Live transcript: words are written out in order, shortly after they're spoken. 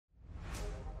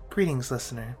Greetings,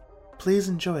 listener. Please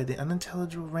enjoy the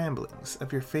unintelligible ramblings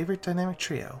of your favorite dynamic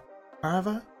trio,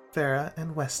 Arva, Farah,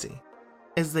 and Westy,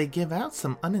 as they give out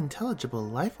some unintelligible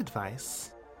life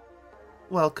advice.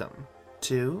 Welcome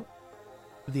to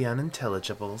The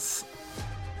Unintelligibles.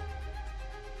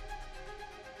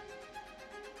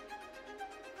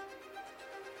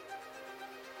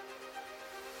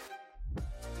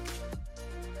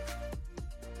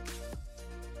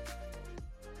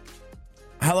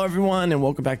 Hello, everyone, and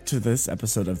welcome back to this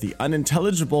episode of The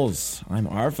Unintelligibles. I'm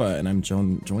Arva, and I'm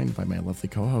joined by my lovely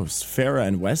co-hosts, Farah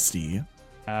and Westy.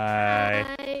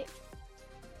 Hi.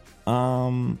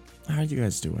 How are you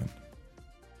guys doing?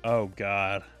 Oh,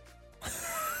 God.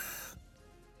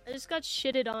 I just got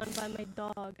shitted on by my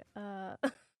dog.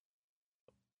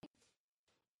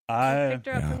 I picked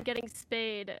her up from getting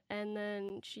spayed, and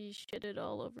then she shitted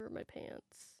all over my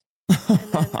pants.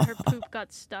 And then her poop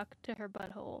got stuck to her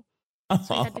butthole.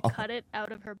 So I had to cut it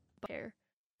out of her hair.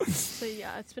 So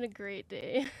yeah, it's been a great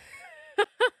day.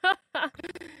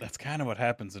 That's kind of what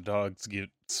happens when dogs get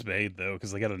spayed, though,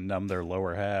 because they got to numb their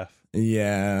lower half.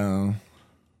 Yeah.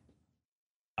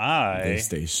 They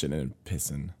stay shitting and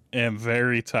pissing. Am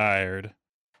very tired.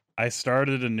 I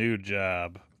started a new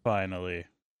job, finally.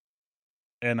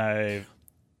 And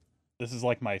this is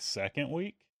like my second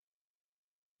week?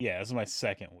 Yeah, this is my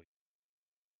second week.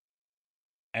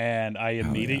 And I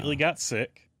immediately got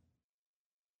sick.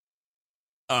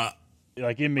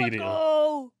 Like, immediately.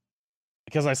 No!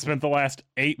 Because I spent the last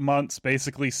 8 months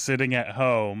basically sitting at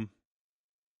home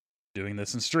doing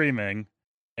this and streaming.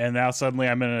 And now suddenly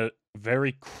I'm in a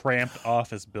very cramped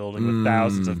office building with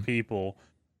thousands of people.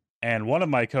 And one of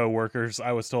my coworkers,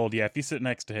 I was told, yeah, if you sit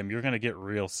next to him, you're going to get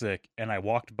real sick. And I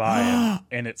walked by him,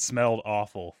 and it smelled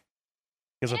awful.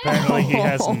 Because apparently he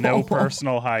has no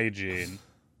personal hygiene.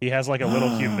 He has like a little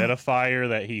humidifier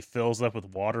that he fills up with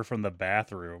water from the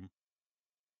bathroom.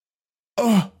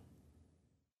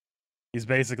 He's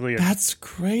basically That's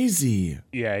crazy.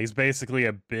 Yeah, he's basically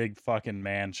a big fucking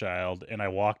man-child, and I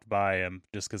walked by him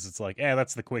just because it's like,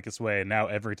 that's the quickest way, and now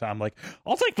every time I'm like,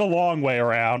 I'll take the long way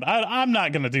around. I'm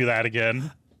not going to do that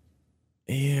again.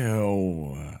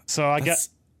 Ew. So I got...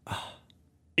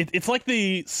 It's like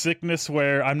the sickness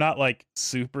where I'm not like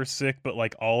super sick, but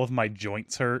like all of my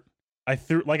joints hurt. I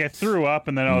threw up,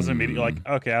 and then I was immediately like,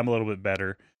 okay, I'm a little bit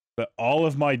better. But all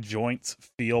of my joints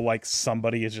feel like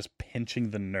somebody is just pinching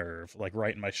the nerve, like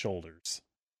right in my shoulders.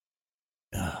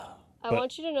 I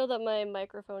want you to know that my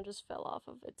microphone just fell off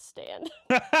of its stand.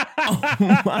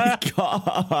 Oh my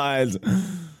god.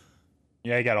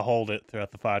 Yeah, you gotta hold it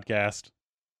throughout the podcast.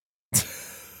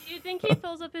 Do you think he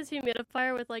fills up his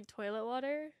humidifier with like toilet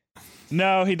water?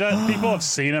 No, he does. People have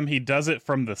seen him. He does it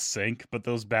from the sink, but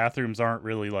those bathrooms aren't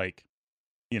really like,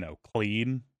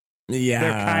 clean. Yeah.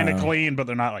 They're kind of clean, but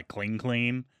they're not like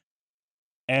clean.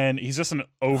 And he's just an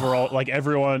overall, like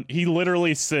everyone, he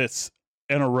literally sits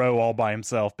in a row all by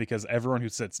himself because everyone who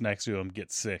sits next to him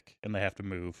gets sick and they have to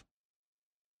move.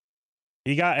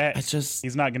 He's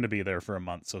not going to be there for a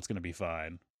month, so it's going to be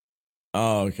fine.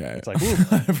 Oh, okay. It's like,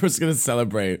 I was going to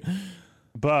celebrate.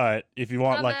 But if you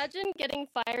want, imagine getting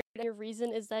fired and your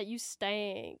reason is that you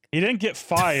stank. He didn't get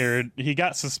fired. He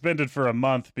got suspended for a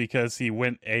month because he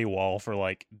went AWOL for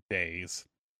like days.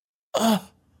 And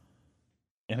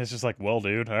it's just like, well,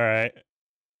 dude, all right.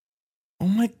 Oh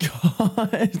my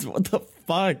god, what the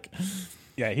fuck?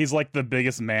 Yeah, he's like the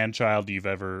biggest man-child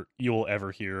you'll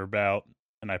ever hear about.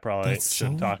 And I probably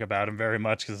shouldn't talk about him very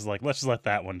much because it's like, let's just let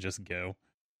that one just go.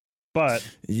 But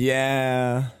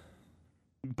yeah.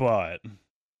 But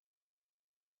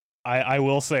I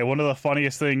will say one of the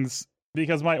funniest things,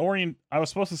 because I was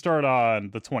supposed to start on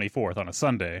the 24th on a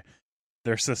Sunday.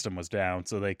 Their system was down,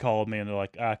 so they called me and they're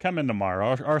like, come in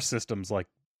tomorrow. Our system's like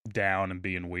down and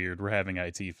being weird. We're having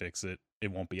IT fix it.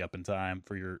 It won't be up in time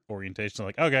for your orientation. So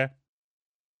like, okay.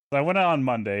 So I went on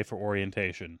Monday for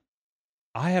orientation.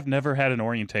 I have never had an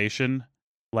orientation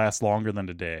last longer than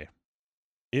a day.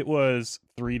 It was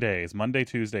 3 days, Monday,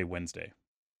 Tuesday, Wednesday.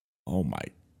 Oh my.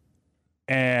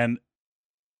 And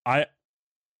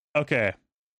okay.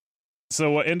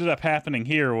 So what ended up happening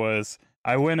here was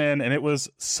I went in and it was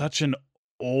such an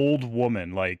old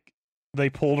woman. Like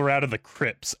they pulled her out of the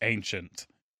crypts, ancient.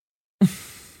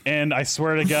 And I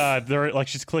swear to God, they're like,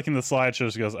 she's clicking the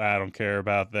slideshow. She goes, I don't care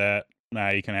about that. Nah,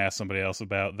 you can ask somebody else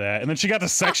about that. And then she got to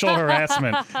sexual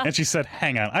harassment, and she said,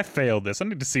 hang on, I failed this. I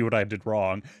need to see what I did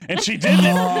wrong. And she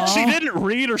didn't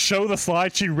read or show the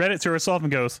slide. She read it to herself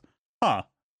and goes, huh,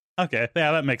 okay,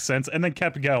 yeah, that makes sense. And then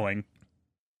kept going.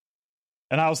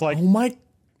 And I was like, oh my,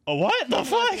 what the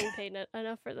fuck? I'm not getting paid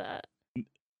enough for that.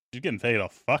 You're getting paid a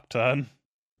fuck ton.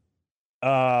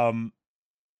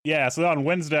 Yeah, so on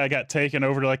Wednesday, I got taken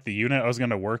over to like the unit I was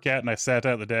going to work at, and I sat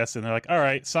down at the desk, and they're like, all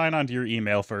right, sign on to your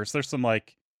email first. There's some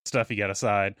like stuff you got to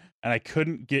sign. And I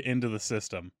couldn't get into the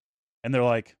system. And they're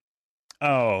like,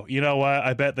 oh, you know what?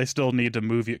 I bet they still need to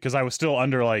move you, because I was still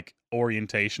under like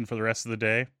orientation for the rest of the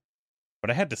day. But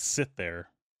I had to sit there.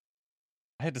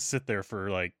 I had to sit there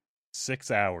for like 6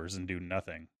 hours and do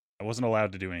nothing. I wasn't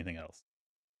allowed to do anything else.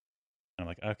 And I'm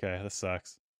like, okay, this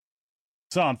sucks.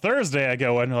 So on Thursday, I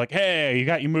go in and they're like, hey,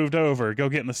 you moved over. Go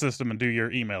get in the system and do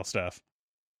your email stuff.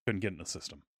 Couldn't get in the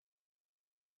system.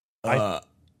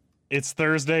 It's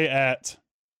Thursday at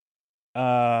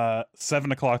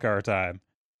 7 o'clock our time.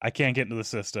 I can't get into the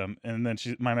system. And then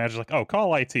my manager's like, oh,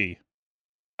 call IT.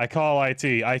 I call IT.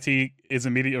 IT is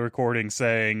immediately recording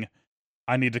saying,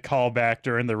 I need to call back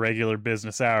during the regular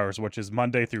business hours, which is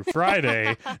Monday through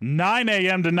Friday, 9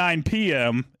 a.m. to 9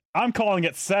 p.m. I'm calling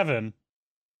at 7.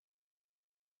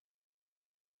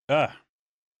 PM?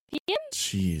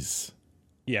 Jeez.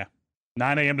 Yeah.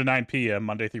 9 a.m. to 9 p.m.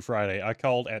 Monday through Friday. I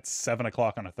called at 7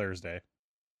 o'clock on a Thursday.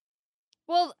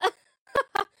 Well,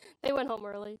 they went home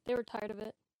early. They were tired of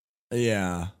it.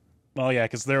 Yeah. Well, yeah,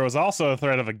 because there was also a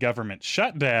threat of a government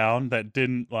shutdown that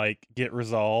didn't, like, get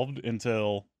resolved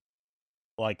until,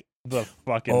 like, the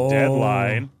fucking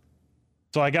deadline.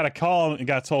 So I got a call and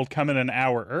got told come in an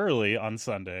hour early on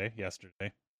Sunday,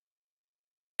 yesterday.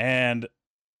 And,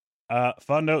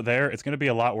 fun note there, it's going to be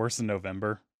a lot worse in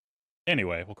November.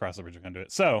 Anyway, we'll cross the bridge when we come to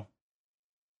it. So,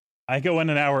 I go in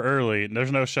an hour early, and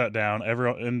there's no shutdown.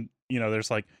 Everyone, and, you know,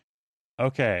 there's like,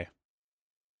 okay,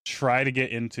 try to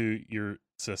get into your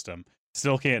system.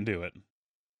 Still can't do it.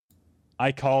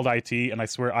 I called IT, and I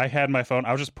swear I had my phone.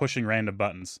 I was just pushing random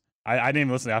buttons. I didn't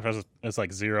even listen after. It's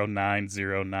like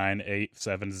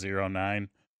 09098709,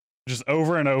 just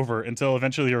over and over until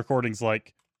eventually the recording's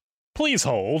like, please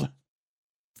hold.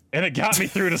 And it got me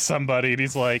through to somebody, and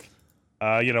he's like,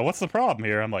 you know, what's the problem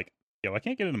here? I'm like, yo, I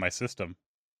can't get into my system.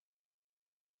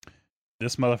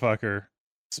 This motherfucker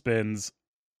spends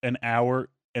an hour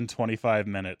and 25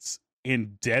 minutes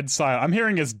in dead silence. I'm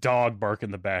hearing his dog bark in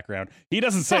the background. He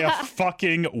doesn't say a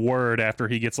fucking word after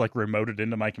he gets like remoted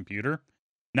into my computer.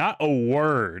 Not a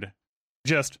word.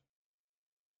 Just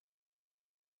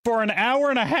for an hour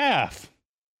and a half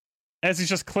as he's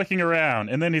just clicking around.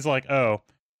 And then he's like, oh,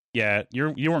 yeah,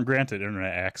 you weren't granted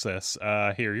internet access.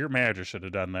 Here, your manager should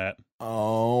have done that.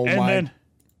 Oh, and then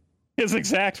his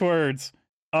exact words,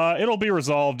 it'll be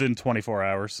resolved in 24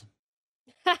 hours.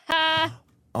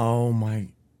 Oh, my.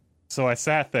 So I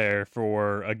sat there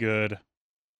for a good,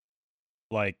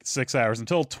 like, 6 hours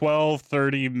until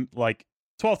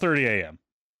 12:30 a.m.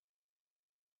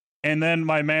 And then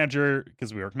my manager,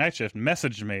 because we work night shift,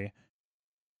 messaged me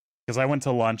because I went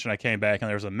to lunch and I came back and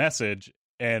there was a message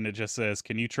and it just says,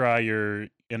 can you try your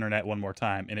internet one more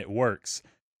time? And it works.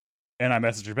 And I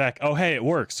messaged her back, oh, hey, it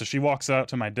works. So she walks out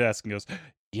to my desk and goes,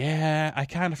 yeah, I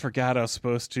kind of forgot I was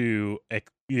supposed to,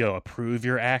 approve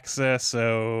your access.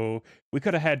 So we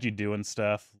could have had you doing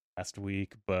stuff last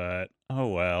week, but oh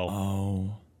well.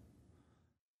 Oh.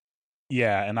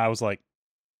 Yeah, and I was like,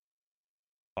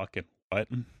 fucking what?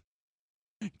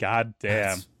 God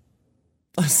damn.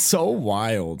 That's so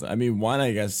wild. I mean, one,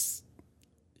 I guess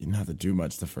you didn't have to do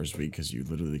much the first week because you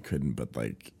literally couldn't, but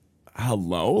like,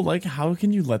 hello? Like, how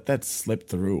can you let that slip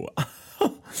through?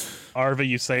 Arva,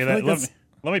 you say that?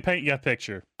 Let me paint you a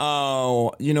picture.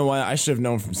 Oh, you know what? I should have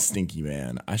known from Stinky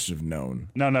Man. I should have known.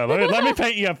 No, let me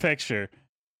paint you a picture.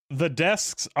 The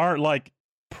desks aren't like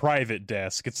private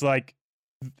desks. It's like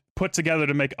put together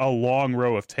to make a long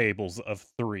row of tables of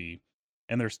 3.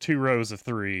 And there's 2 rows of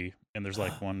 3, and there's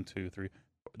like 1, 2, 3.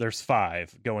 There's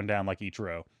 5 going down like each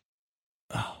row.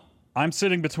 I'm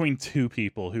sitting between 2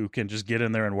 people who can just get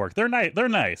in there and work. They're nice. They're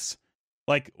nice.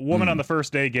 Like, woman on the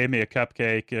first day gave me a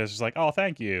cupcake. It's just like, oh,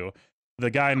 thank you. The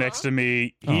guy next to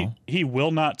me, he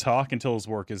will not talk until his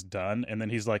work is done, and then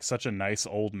he's like such a nice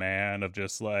old man of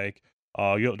just like,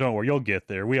 oh, don't worry, you'll get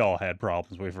there. We all had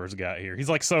problems when we first got here. He's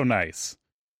like so nice.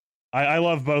 I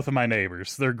love both of my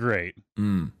neighbors. They're great.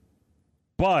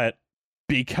 But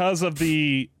because of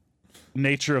the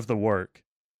nature of the work,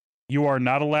 you are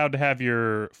not allowed to have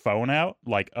your phone out,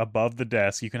 like, above the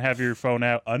desk. You can have your phone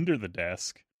out under the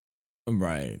desk.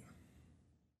 Right.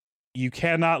 You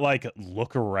cannot, like,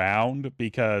 look around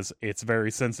because it's very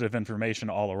sensitive information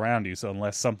all around you. So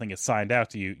unless something is signed out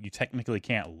to you, you technically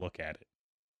can't look at it.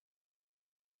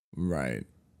 Right.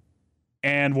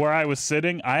 And where I was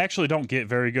sitting, I actually don't get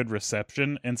very good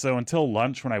reception. And so until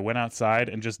lunch, when I went outside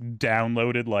and just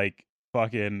downloaded like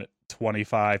fucking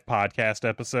 25 podcast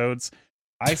episodes,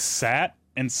 I sat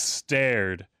and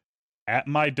stared at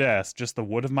my desk, just the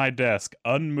wood of my desk,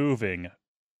 unmoving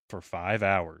for 5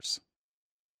 hours.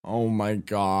 Oh my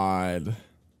god.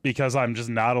 Because I'm just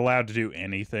not allowed to do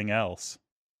anything else.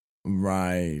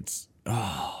 Right.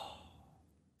 Oh.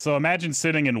 So imagine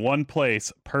sitting in one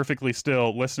place, perfectly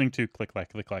still, listening to click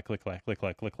clack, click clack, click clack, click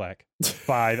clack, click clack,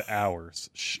 5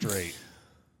 hours straight.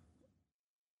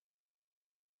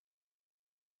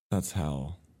 That's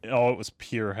hell. Oh, it was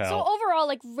pure hell. So overall,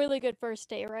 like, really good first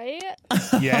day, right?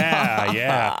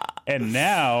 Yeah. And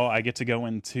now I get to go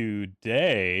in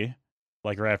today,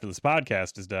 like right after this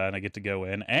podcast is done, I get to go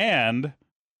in, and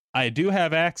I do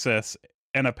have access,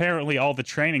 and apparently all the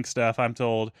training stuff, I'm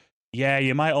told, yeah,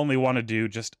 you might only want to do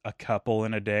just a couple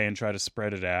in a day and try to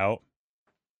spread it out.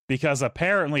 Because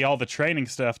apparently all the training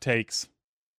stuff takes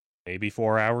maybe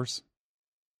 4 hours.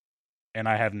 And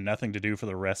I have nothing to do for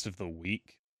the rest of the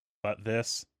week but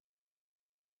this.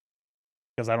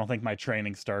 Because I don't think my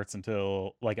training starts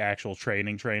until, like, actual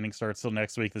training starts till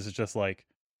next week. This is just like,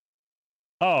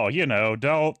 oh,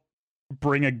 don't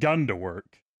bring a gun to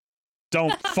work.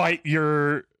 Don't fight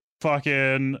your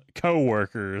fucking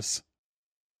coworkers.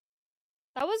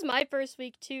 That was my first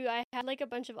week too. I had like a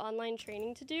bunch of online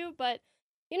training to do, but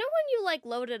you know when you like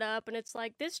load it up and it's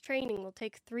like, this training will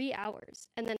take 3 hours,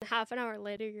 and then half an hour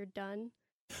later you're done?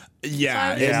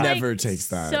 Yeah, So it like, never takes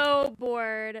that. So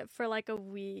bored for like a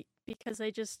week because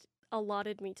they just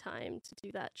allotted me time to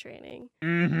do that training.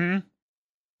 Mm-hmm.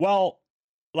 Well,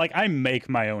 like, I make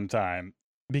my own time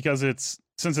because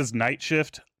since it's night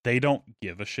shift, they don't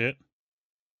give a shit.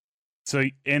 So,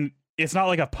 and it's not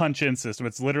like a punch-in system.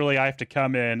 It's literally I have to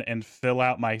come in and fill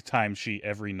out my timesheet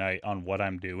every night on what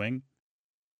I'm doing.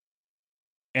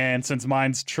 And since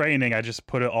mine's training, I just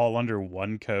put it all under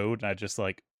one code, and I just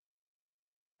like,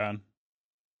 done.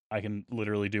 I can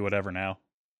literally do whatever now.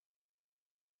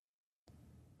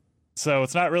 So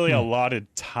it's not really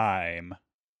allotted time.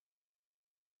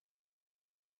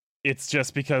 It's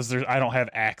just because I don't have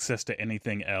access to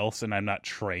anything else, and I'm not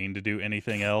trained to do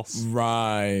anything else.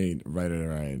 Right.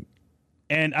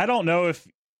 And I don't know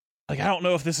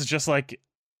if this is just like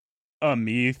a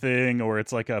me thing or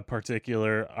it's like a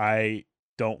particular I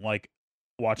don't like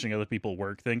watching other people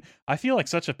work thing. I feel like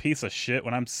such a piece of shit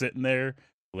when I'm sitting there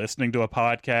listening to a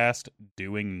podcast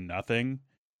doing nothing,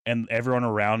 and everyone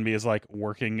around me is like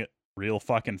working real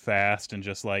fucking fast and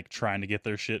just like trying to get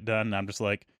their shit done. And I'm just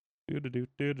like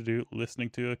listening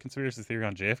to a conspiracy theory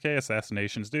on JFK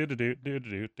assassinations.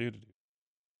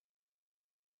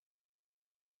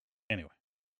 Anyway,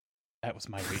 that was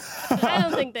my week. I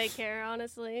don't think they care,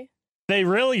 honestly. They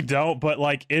really don't, but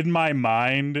like in my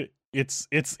mind, it's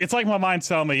like my mind's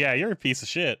telling me, yeah, you're a piece of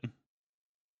shit.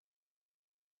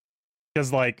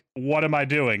 Because like, what am I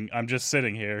doing? I'm just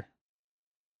sitting here.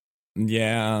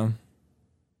 Yeah.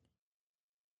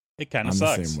 It kind of I'm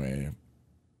sucks. the same way.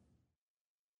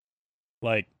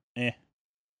 Like,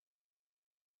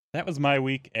 that was my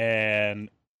week, and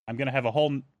I'm gonna have a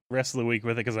whole rest of the week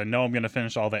with it because I know I'm gonna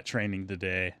finish all that training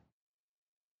today.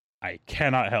 I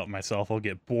cannot help myself. I'll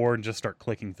get bored and just start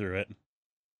clicking through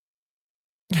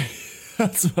it.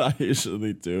 That's what I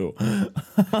usually do.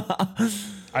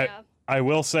 Yeah. I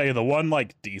will say the one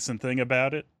like decent thing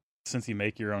about it, since you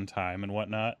make your own time and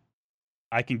whatnot,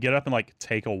 I can get up and like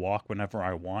take a walk whenever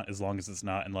I want, as long as it's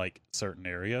not in like certain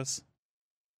areas.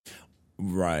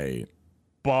 Right.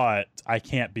 But I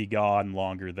can't be gone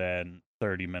longer than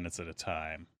 30 minutes at a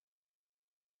time.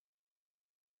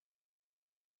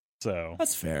 So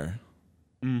That's fair.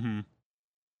 Mm-hmm.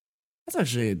 That's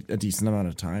actually a decent amount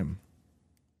of time.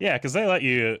 Yeah, because they let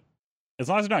you, as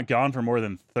long as you're not gone for more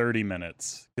than 30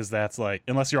 minutes, because that's like,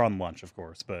 unless you're on lunch, of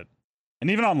course,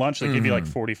 and even on lunch, they give you like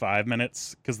 45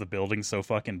 minutes, because the building's so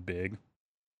fucking big.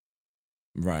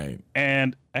 Right.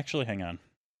 And actually, hang on.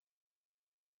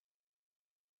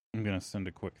 I'm going to send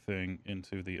a quick thing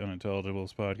into the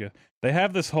Unintelligibles podcast. They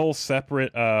have this whole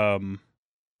separate,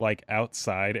 like,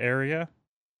 outside area.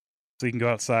 So you can go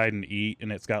outside and eat,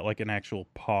 and it's got, like, an actual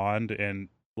pond and,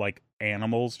 like,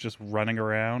 animals just running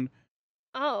around.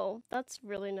 Oh, that's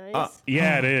really nice.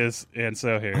 Yeah, it is. And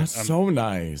so here. That's so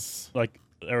nice. Like,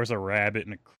 there was a rabbit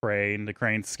and a crane. The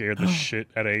crane scared the shit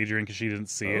out of Adrian because she didn't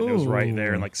see it. It was right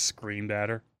there and, like, screamed at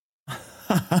her.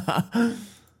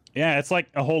 Yeah, it's like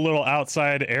a whole little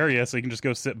outside area, so you can just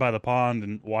go sit by the pond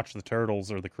and watch the turtles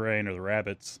or the crane or the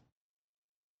rabbits.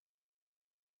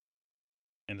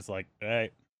 And it's like,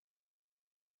 hey.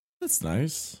 That's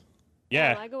nice.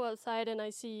 Yeah. I go outside and I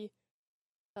see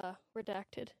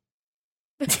redacted.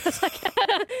 I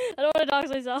don't want to dox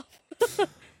myself.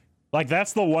 Like,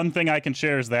 that's the one thing I can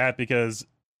share is that, because,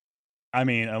 I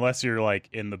mean, unless you're, like,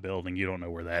 in the building, you don't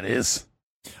know where that is.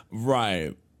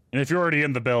 Right. And if you're already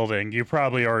in the building, you've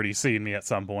probably already seen me at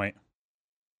some point.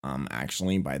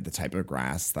 Actually, by the type of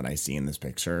grass that I see in this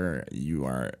picture, you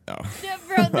are. Oh. Yeah,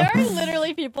 bro, there are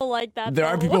literally people like that. There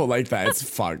are people like that. It's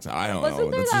fucked. I don't know.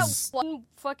 Wasn't there that one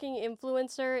fucking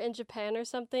influencer in Japan or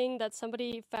something that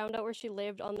somebody found out where she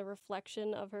lived on the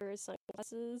reflection of her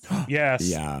sunglasses? Yes.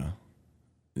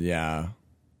 Yeah.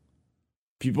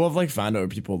 People have like found out where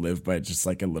people live by just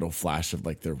like a little flash of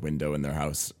like their window in their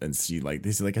house and they see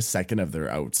like a second of their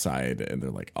outside and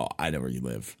they're like, oh, I know where you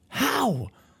live. How?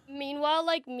 Meanwhile,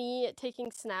 like me taking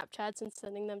Snapchats and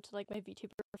sending them to like my VTuber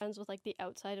friends with like the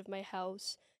outside of my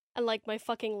house and like my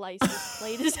fucking license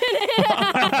plate is in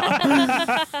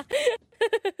it.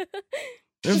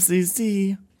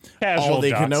 Oopsie. All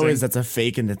they can know is that's a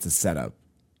fake and it's a setup.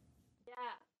 Yeah.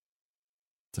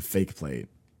 It's a fake plate.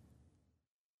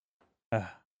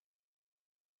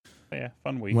 Yeah,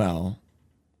 fun week. Well,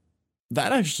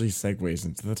 that actually segues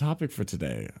into the topic for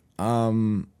today.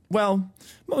 Well,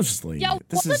 mostly. Yeah,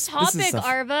 what's the topic,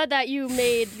 Arva, that you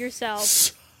made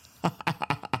yourself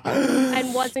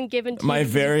and wasn't given to my you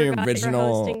very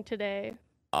original hosting today?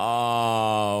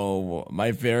 Oh,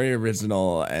 my very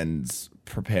original and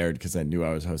prepared because I knew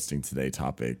I was hosting today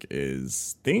topic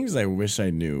is things I wish I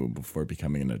knew before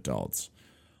becoming an adult.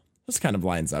 This kind of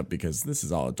lines up because this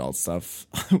is all adult stuff.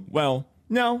 Well,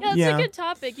 no, yeah, it's a good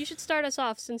topic. You should start us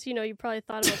off since you probably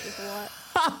thought about this a lot.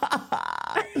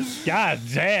 God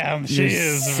damn, she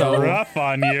is so rough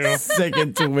on you. Sick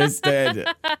and twisted.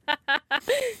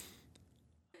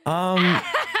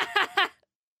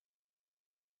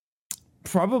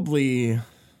 Probably.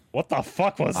 What the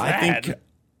fuck was that? I think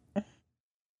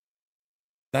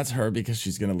that's her because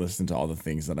she's gonna listen to all the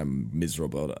things that I'm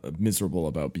miserable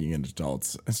about being an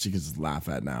adult, and she can just laugh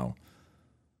at now.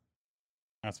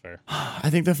 That's fair. I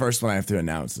think the first one I have to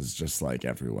announce is just like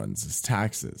everyone's is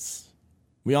taxes.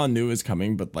 We all knew it was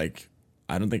coming, but like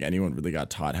I don't think anyone really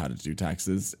got taught how to do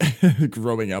taxes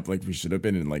growing up like we should have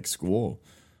been in like school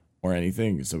or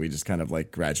anything. So we just kind of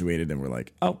like graduated and we're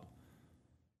like, oh,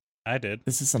 I did.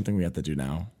 This is something we have to do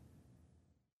now.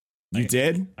 You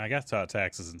did? I got taught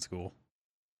taxes in school.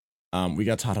 We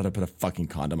got taught how to put a fucking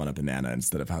condom on a banana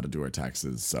instead of how to do our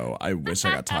taxes. So I wish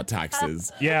I got taught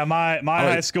taxes. Yeah, my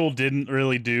high school didn't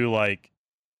really do like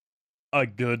a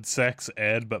good sex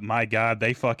ed, but my God,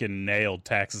 they fucking nailed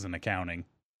taxes and accounting.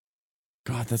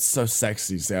 God, that's so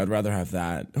sexy. Say, I'd rather have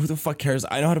that. Who the fuck cares?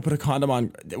 I know how to put a condom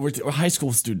on. We're high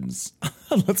school students.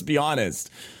 Let's be honest.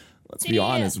 Be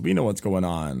honest. We know what's going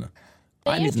on.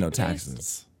 I need to know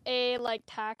taxes. A like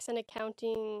tax and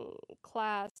accounting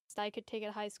class that I could take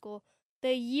at high school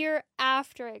the year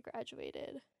after I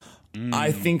graduated.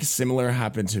 I think similar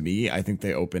happened to me. I think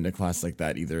they opened a class like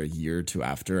that either a year or two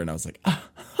after, and I was like,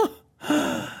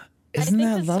 isn't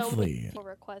that lovely? So people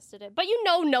requested it, but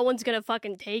no one's gonna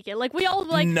fucking take it. Like we all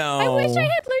like, no. I wish I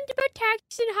had learned about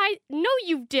tax in high. No,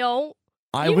 you don't.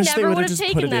 I wish they would have just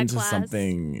put it into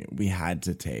something we had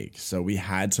to take. So we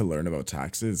had to learn about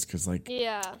taxes because, like,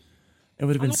 yeah. It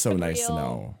would have been so nice to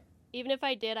know. Even if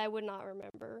I did, I would not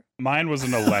remember. Mine was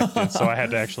an elective, so I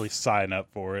had to actually sign up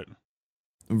for it.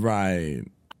 Right.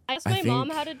 I asked my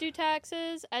mom how to do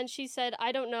taxes, and she said,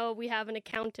 I don't know, we have an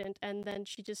accountant. And then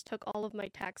she just took all of my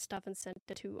tax stuff and sent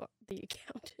it to the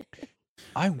accountant.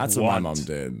 That's what my mom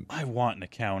did. I want an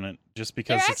accountant just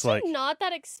because They're it's like... They're not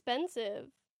that expensive,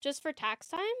 just for tax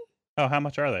time. Oh, how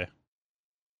much are they?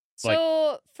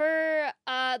 So for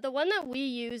the one that we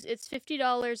use, it's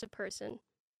 $50 a person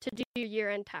to do your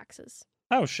year-end taxes.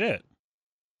 Oh, shit.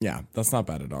 Yeah, that's not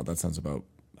bad at all. That sounds about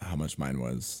how much mine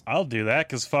was. I'll do that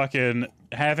because fucking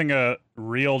having a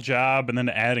real job and then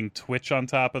adding Twitch on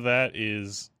top of that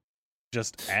is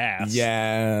just ass.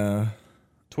 Yeah.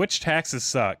 Twitch taxes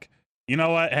suck. You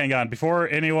know what? Hang on. Before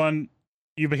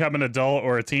you become an adult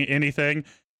or a teen, anything,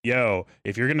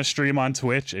 if you're going to stream on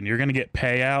Twitch and you're going to get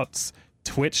payouts,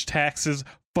 Twitch taxes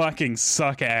fucking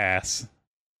suck ass.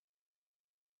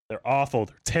 They're awful.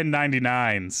 They're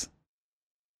 1099s.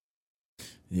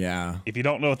 Yeah. If you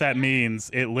don't know what that means,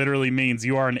 it literally means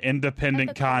you are an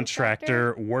independent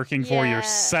contractor working for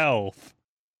yourself.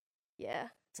 Yeah.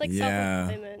 It's like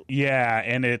self-employment. Yeah,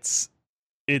 and it's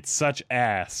such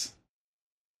ass.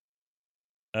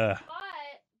 But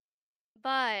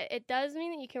it does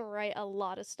mean that you can write a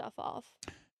lot of stuff off.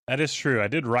 That is true. I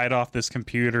did write off this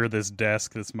computer, this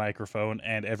desk, this microphone,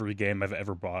 and every game I've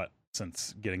ever bought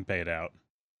since getting paid out.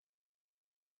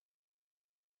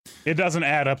 It doesn't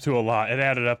add up to a lot. It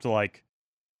added up to like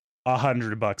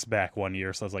 $100 back one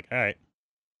year. So I was like, all right.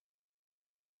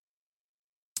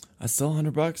 That's still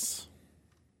 $100?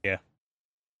 Yeah.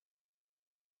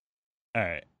 All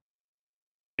right.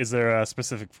 Is there a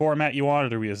specific format you want, or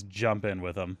do we just jump in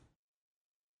with them?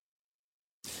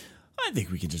 I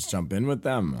think we can just jump in with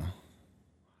them.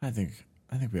 I think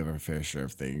we have our fair share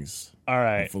of things. All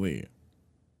right. Hopefully.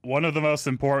 One of the most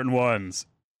important ones.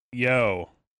 Yo,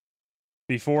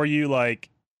 before you like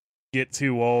get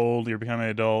too old, you're becoming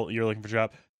an adult, you're looking for a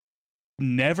job,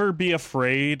 never be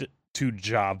afraid to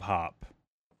job hop.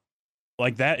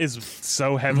 Like, that is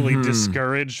so heavily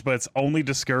discouraged, but it's only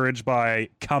discouraged by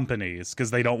companies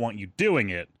because they don't want you doing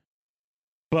it.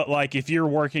 But like, if you're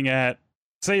working at,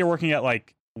 say you're working at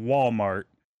like Walmart,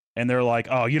 and they're like,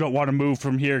 oh, you don't want to move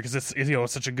from here because it's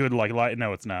it's such a good like light.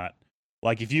 No, it's not.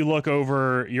 Like, if you look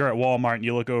over, you're at Walmart and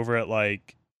you look over at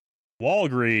like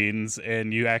Walgreens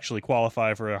and you actually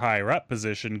qualify for a higher up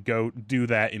position, go do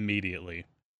that immediately.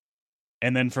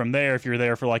 And then from there, if you're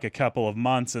there for like a couple of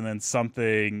months and then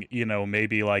something,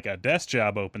 maybe like a desk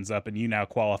job opens up and you now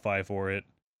qualify for it,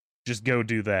 just go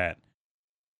do that.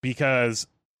 Because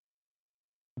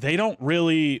they don't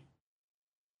really...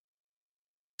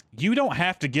 You don't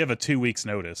have to give a 2 weeks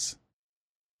notice.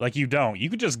 Like, you don't. You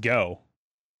could just go.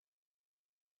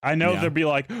 I know they'll be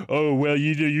like, oh, well,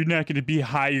 you're not going to be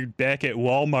hired back at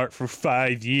Walmart for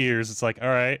 5 years. It's like, all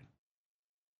right.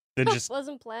 Then just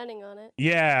wasn't planning on it.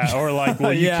 Yeah, or like,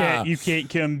 well, you can't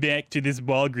come back to this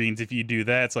Walgreens if you do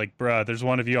that. It's like, bruh, there's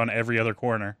one of you on every other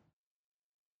corner.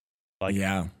 Like,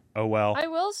 yeah. Oh, well. I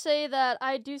will say that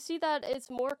I do see that it's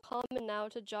more common now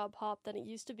to job hop than it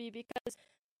used to be, because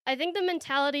I think the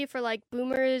mentality for like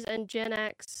boomers and Gen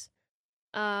X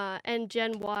and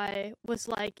Gen Y was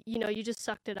like, you just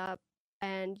sucked it up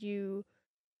and you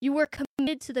were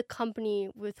committed to the company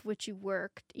with which you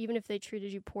worked, even if they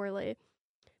treated you poorly.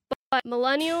 But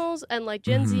millennials and like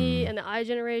Gen Z and the I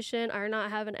generation are not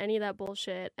having any of that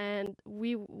bullshit, and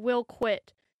we will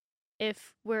quit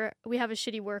if we have a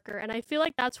shitty worker. And I feel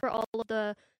like that's where all of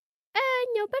the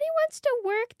nobody wants to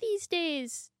work these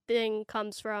days thing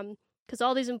comes from. Because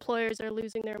all these employers are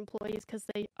losing their employees because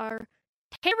they are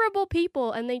terrible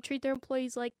people and they treat their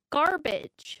employees like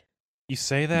garbage. You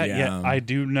say that, yet I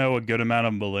do know a good amount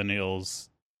of millennials.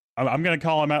 I'm going to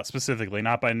call them out specifically,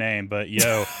 not by name, but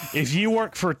if you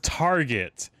work for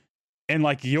Target and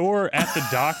like you're at the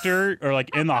doctor or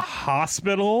like in the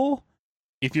hospital,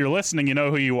 if you're listening, you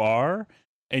know who you are,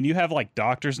 and you have like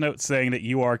doctor's notes saying that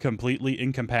you are completely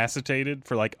incapacitated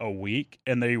for like a week,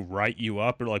 and they write you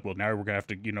up, or like, well, now we're going to have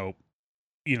to,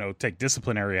 take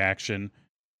disciplinary action,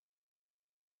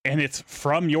 and it's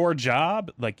from your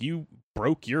job, like you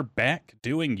broke your back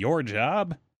doing your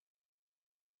job,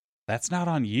 that's not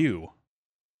on you.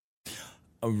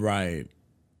 Right.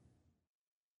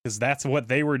 Because that's what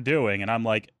they were doing, and I'm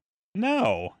like,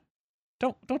 no,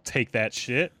 don't take that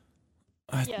shit.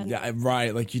 Yeah,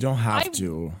 right, like you don't have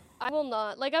to. I will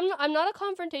not. Like, I'm not a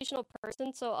confrontational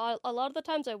person, so a lot of the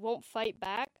times I won't fight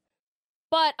back,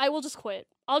 but I will just quit.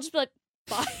 I'll just be like,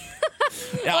 bye.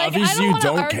 Yeah, like, obviously you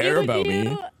don't care about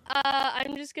me.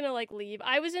 I'm just gonna like leave.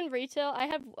 I was in retail. I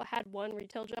have had one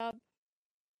retail job,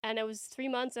 and it was 3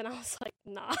 months, and I was like,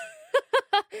 nah.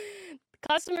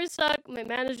 Customers suck. My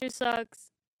manager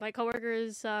sucks. My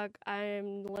coworkers suck.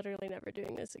 I'm literally never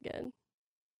doing this again.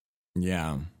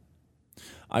 Yeah.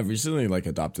 I've recently like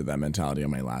adopted that mentality on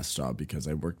my last job because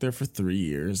I worked there for 3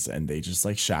 years and they just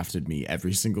like shafted me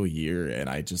every single year, and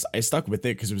I stuck with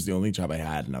it because it was the only job I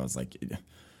had, and I was like,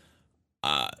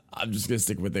 I'm just gonna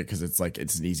stick with it because it's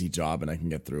an easy job and I can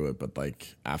get through it. But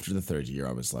like after the 3rd year,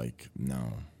 I was like,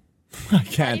 no, I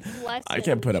can't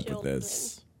put up with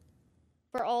this.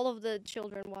 For all of the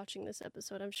children watching this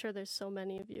episode, I'm sure there's so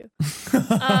many of you.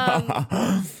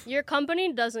 Your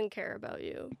company doesn't care about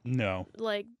you. No.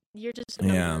 Like, you're just a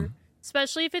number. Yeah.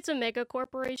 Especially if it's a mega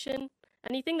corporation.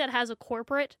 Anything that has a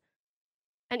corporate,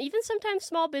 and even sometimes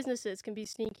small businesses can be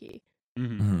sneaky.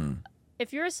 Mm-hmm.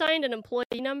 If you're assigned an employee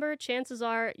number, chances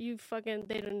are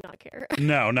they do not care.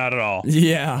 No, not at all.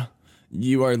 Yeah.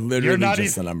 You are literally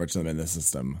just a number to them in the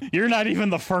system. You're not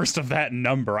even the first of that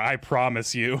number, I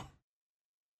promise you.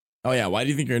 Oh, yeah. Why do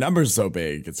you think your number's so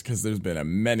big? It's because there's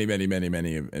been many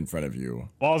in front of you.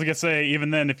 Well, I was going to say,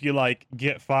 even then, if you, like,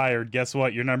 get fired, guess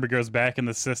what? Your number goes back in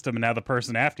the system, and now the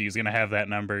person after you is going to have that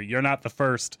number. You're not the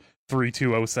first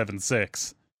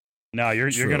 32076. No, you're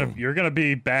gonna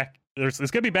be back. It's going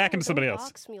to be back into somebody else. Don't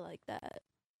box me like that.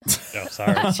 Oh,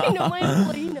 sorry. I actually know my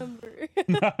employee number.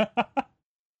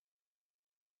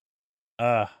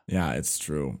 Yeah, it's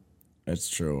true. It's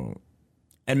true.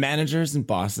 And managers and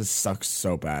bosses suck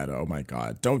so bad. Oh my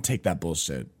god. Don't take that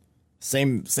bullshit.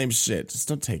 Same shit. Just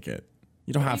don't take it.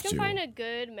 You don't have to. If you can find a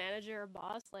good manager or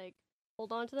boss, like,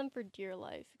 hold on to them for dear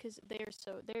life, because they're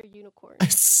unicorns.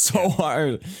 It's so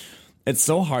hard. It's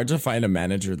so hard to find a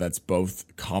manager that's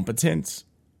both competent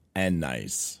and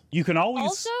nice. You can always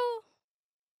also.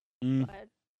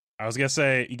 I I was gonna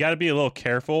say you got to be a little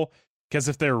careful because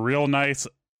if they're real nice,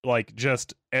 like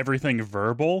just everything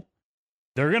verbal,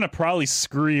 they're gonna probably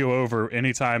screw you over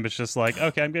anytime it's just like,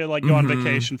 okay, I'm gonna like go on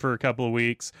vacation for a couple of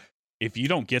weeks. If you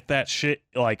don't get that shit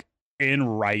like in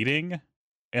writing,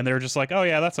 and they're just like, oh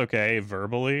yeah, that's okay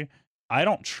verbally, I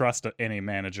don't trust any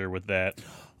manager with that.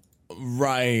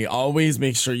 Right. Always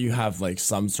make sure you have like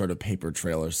some sort of paper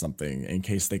trail or something in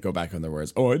case they go back on their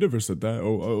words. Oh, I never said that.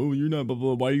 Oh, you're not blah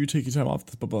blah. Why are you taking time off?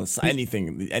 Blah blah.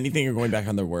 Anything you're going back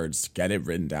on their words, get it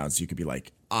written down so you could be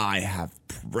like, I have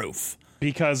proof.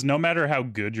 Because no matter how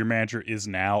good your manager is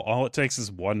now, all it takes is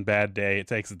one bad day. It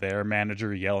takes their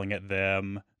manager yelling at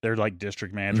them. Their like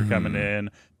district manager coming in.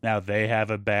 Now they have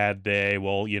a bad day.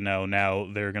 Well, now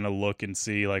they're gonna look and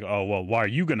see like, oh well, why are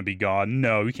you gonna be gone?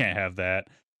 No, you can't have that.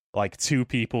 Like 2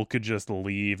 people could just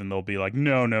leave and they'll be like,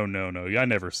 no, I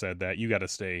never said that. You got to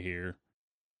stay here.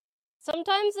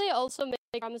 Sometimes they also make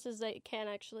promises they can't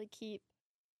actually keep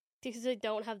because they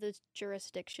don't have the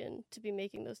jurisdiction to be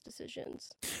making those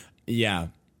decisions. Yeah.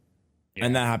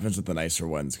 And that happens with the nicer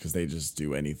ones because they just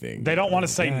do anything. They don't want to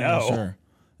say no. Sure.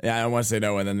 Yeah, I don't want to say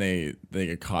no, and then they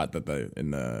get caught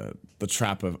in the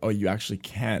trap of, oh, you actually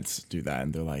can't do that,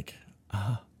 and they're like,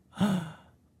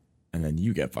 and then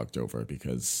you get fucked over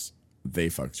because they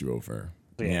fucked you over.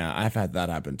 Yeah, I've had that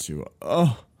happen too.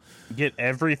 Oh, get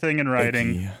everything in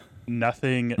writing.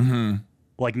 Nothing,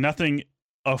 like nothing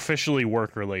officially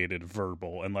work related,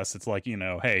 verbal, unless it's like,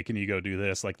 hey, can you go do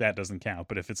this? Like that doesn't count.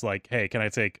 But if it's like, hey, can I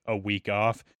take a week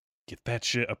off? Get that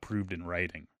shit approved in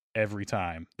writing every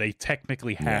time. They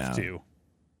technically have to.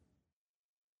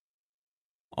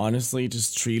 Honestly,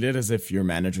 just treat it as if your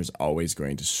manager's always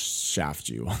going to shaft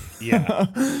you. Yeah.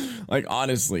 Like,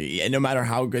 honestly, and no matter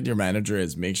how good your manager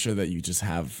is, make sure that you just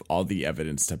have all the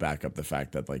evidence to back up the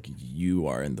fact that, like, you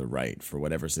are in the right for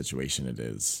whatever situation it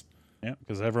is. Yeah,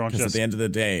 because everyone's just... at the end of the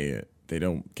day, they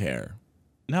don't care.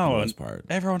 No, for the most part.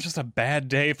 Everyone's just a bad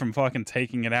day from fucking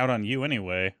taking it out on you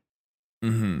anyway.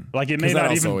 Like, it may that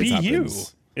not even be happens. you.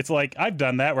 It's like, I've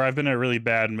done that where I've been in a really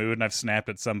bad mood and I've snapped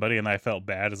at somebody and I felt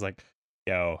bad. It's like,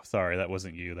 yo, sorry, that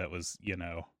wasn't you. That was,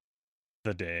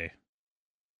 the day.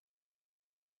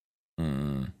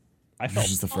 I felt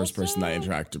just the first person I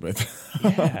interacted with.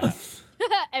 Yeah.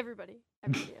 Everybody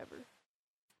ever.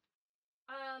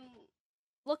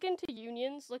 Look into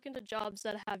unions. Look into jobs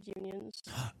that have unions.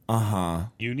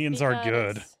 Unions are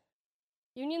good.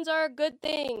 Unions are a good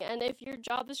thing, and if your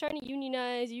job is trying to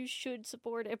unionize, you should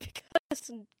support it because it's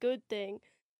a good thing.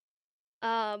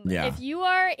 If you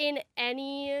are in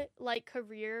any like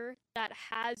career that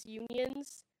has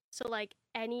unions, so like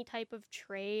any type of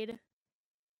trade,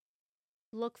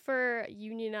 look for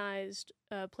unionized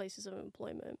places of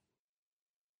employment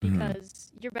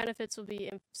because your benefits will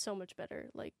be so much better,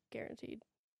 like guaranteed.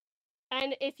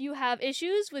 And if you have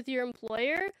issues with your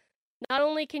employer, not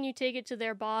only can you take it to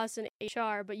their boss and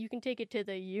HR, but you can take it to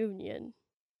the union.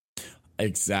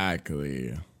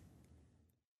 Exactly.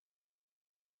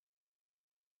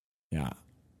 Yeah.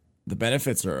 The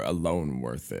benefits are alone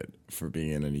worth it for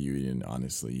being in a union,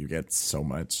 honestly. You get so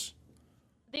much.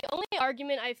 The only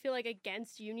argument I feel like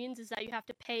against unions is that you have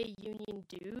to pay union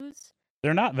dues.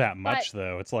 They're not that much,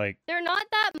 though. It's like... They're not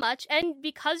that much, and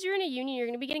because you're in a union, you're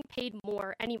going to be getting paid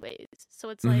more anyways. So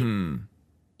it's like,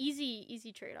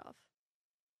 easy trade-off.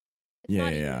 It's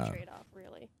not even a trade-off,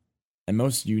 really. And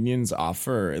most unions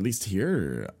offer, at least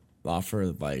here,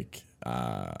 like...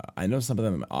 I know some of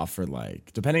them offer,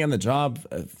 like, depending on the job,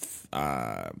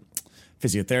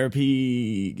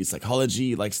 physiotherapy,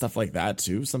 psychology, like stuff like that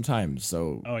too sometimes.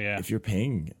 So if you're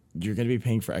paying, you're going to be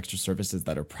paying for extra services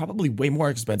that are probably way more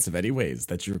expensive anyways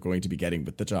that you're going to be getting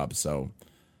with the job. So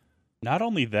not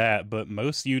only that, but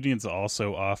most unions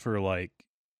also offer like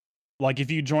if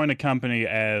you join a company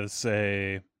as,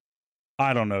 say,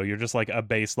 I don't know, you're just like a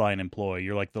baseline employee.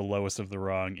 You're like the lowest of the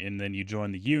rung. And then you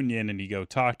join the union and you go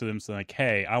talk to them. So like,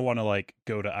 hey, I want to like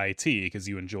go to IT because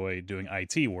you enjoy doing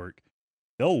IT work.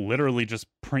 They'll literally just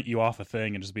print you off a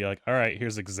thing and just be like, all right,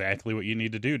 here's exactly what you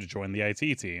need to do to join the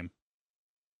IT team.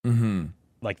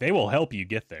 Like they will help you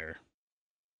get there.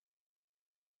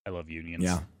 I love unions.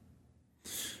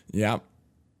 Yeah.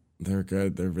 They're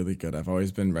good. They're really good. I've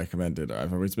always been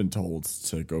told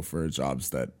to go for jobs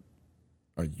that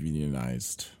are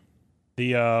unionized.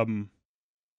 The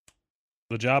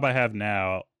job I have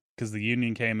now, because the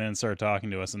union came in and started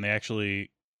talking to us, and they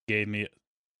actually gave me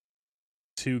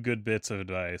 2 good bits of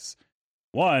advice.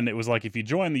 One, it was like, if you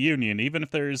join the union, even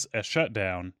if there's a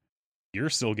shutdown, you're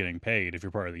still getting paid if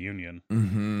you're part of the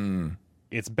union.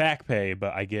 It's back pay,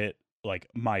 but I get like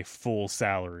my full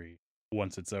salary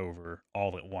once it's over,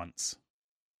 all at once.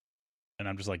 And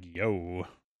I'm just like, yo.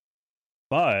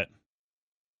 But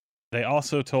they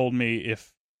also told me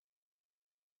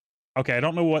okay, I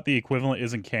don't know what the equivalent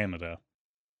is in Canada,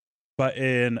 but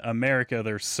in America,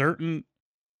 there's certain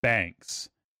banks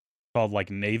called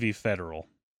like Navy Federal.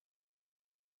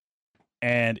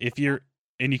 And you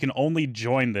can only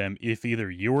join them if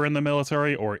either you were in the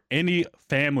military or any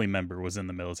family member was in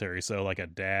the military. So like a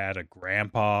dad, a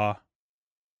grandpa,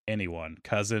 anyone,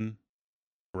 cousin,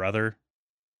 brother,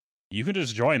 you can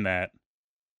just join that.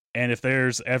 And if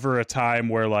there's ever a time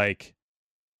where like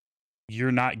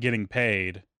you're not getting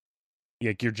paid,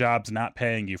 like your job's not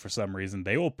paying you for some reason,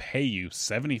 they will pay you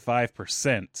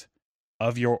 75%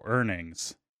 of your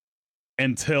earnings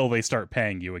until they start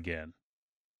paying you again.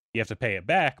 You have to pay it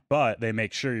back, but they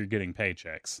make sure you're getting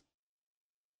paychecks.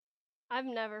 I've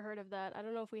never heard of that. I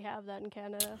don't know if we have that in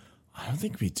Canada. I don't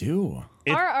think we do.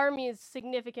 Our army is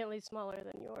significantly smaller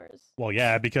than yours. Well,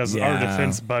 yeah, because our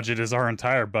defense budget is our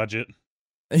entire budget.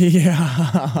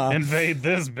 Yeah. Invade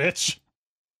this, bitch.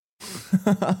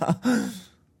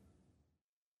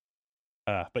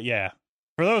 But yeah,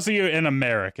 for those of you in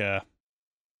America,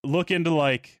 look into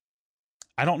like,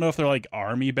 I don't know if they're like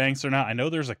army banks or not. I know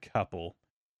there's a couple.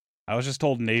 I was just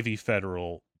told Navy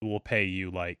Federal will pay you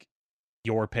like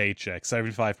your paycheck,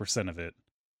 75% of it,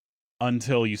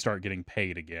 until you start getting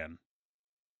paid again.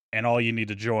 And all you need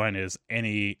to join is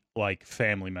any like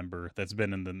family member that's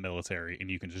been in the military, and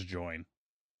you can just join.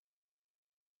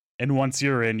 And once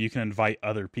you're in, you can invite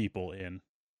other people in.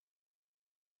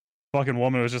 Fucking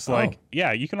woman was just like,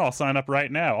 yeah, you can all sign up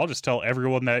right now. I'll just tell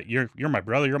everyone that you're my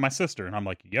brother, you're my sister. And I'm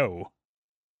like, yo.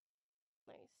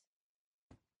 Nice.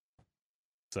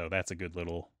 So that's a good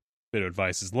little bit of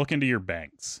advice, is look into your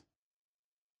banks.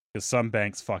 Because some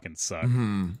banks fucking suck.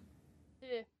 Mm-hmm.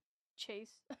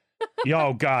 Chase.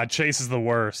 Yo, God, Chase is the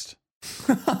worst.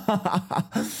 I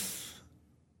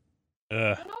don't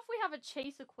know if we have a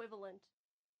Chase equivalent.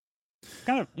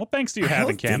 What banks do you have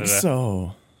in Canada? I think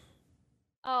so.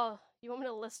 Oh, you want me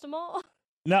to list them all?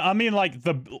 No, I mean like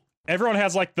everyone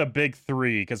has like the big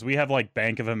three, because we have like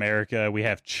Bank of America, we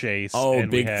have Chase.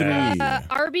 And big three.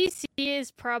 RBC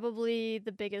is probably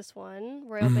the biggest one.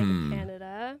 Royal Bank of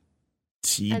Canada.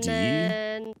 TD. And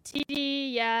then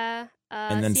TD, yeah.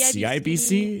 And then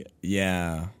CIBC?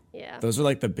 Yeah. Yeah. Those are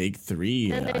like the big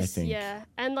three, and I think. Yeah.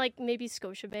 And like maybe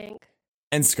Scotiabank.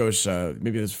 And Scotia.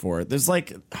 Maybe there's four. There's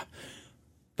like...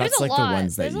 That's there's like the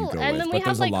ones that you go and with, then we but have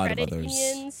there's like a lot of credit others.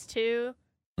 unions too.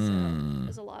 So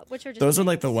there's a lot, which are just those are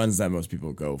like the banks. ones that most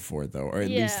people go for, though, or at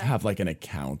least have like an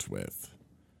account with.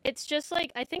 It's just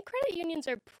like, I think credit unions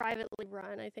are privately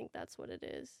run. I think that's what it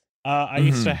is. I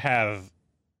used to have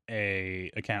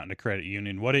a account in a credit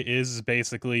union. What it is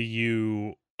basically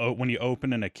when you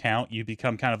open an account, you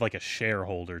become kind of like a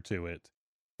shareholder to it.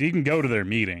 So you can go to their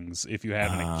meetings if you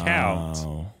have an account,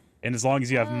 and as long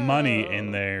as you have money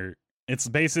in there, it's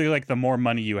basically like the more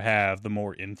money you have, the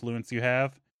more influence you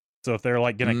have. So if they're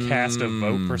like going to cast a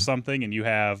vote for something and you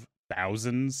have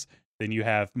thousands, then you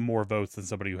have more votes than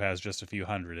somebody who has just a few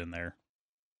hundred in there.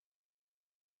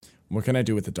 What can I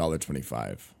do with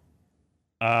 $1.25?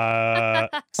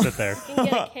 Sit there. You can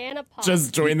get a can of pop.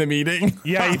 Just join the meeting?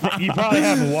 Yeah, you probably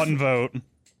have one vote.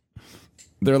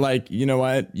 They're like, you know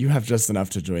what? You have just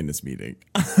enough to join this meeting.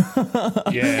 You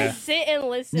Yeah. can sit and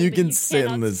listen. You but can you sit and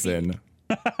cannot listen. speak.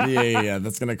 Yeah.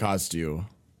 That's going to cost you.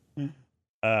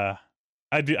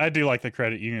 I do like the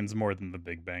credit unions more than the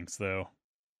big banks, though.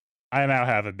 I now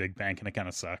have a big bank, and it kind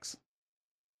of sucks.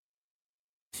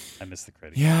 I miss the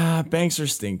credit. Yeah, banks are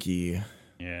stinky.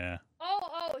 Yeah.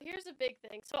 Oh, here's a big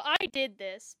thing. So I did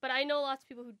this, but I know lots of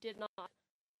people who did not.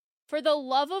 For the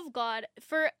love of God,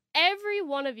 for every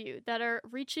one of you that are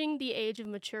reaching the age of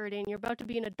maturity and you're about to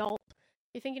be an adult,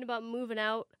 you're thinking about moving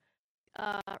out,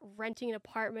 renting an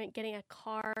apartment, getting a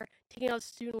car, taking out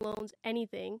student loans,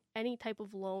 anything, any type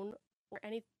of loan or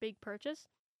any big purchase,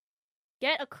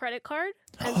 get a credit card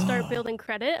and start building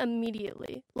credit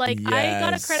immediately. Like, I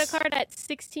got a credit card at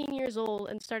 16 years old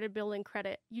and started building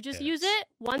credit. You just use it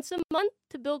once a month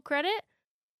to build credit.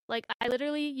 Like, I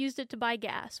literally used it to buy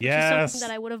gas, which is something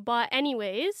that I would have bought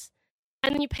anyways.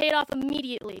 And then you pay it off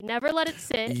immediately. Never let it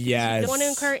sit. Yes. You don't want to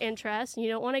incur interest, and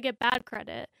you don't want to get bad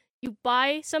credit. You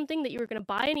buy something that you were going to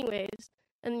buy anyways,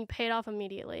 and then you pay it off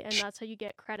immediately, and that's how you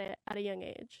get credit at a young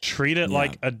age. Treat it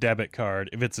like a debit card.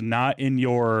 If it's not in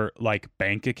your like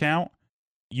bank account,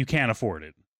 you can't afford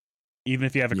it. Even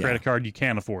if you have a credit card, you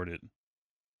can't afford it.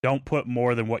 Don't put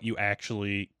more than what you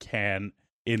actually can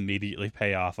immediately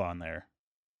pay off on there.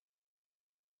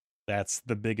 That's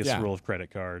the biggest rule of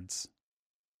credit cards.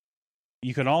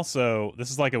 You can also, this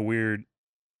is like a weird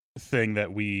thing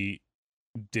that we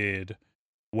did,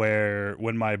 where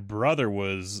when my brother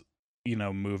was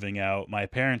moving out, my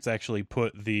parents actually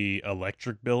put the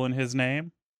electric bill in his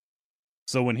name.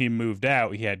 So when he moved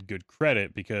out, he had good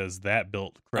credit because that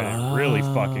built credit really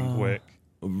fucking quick.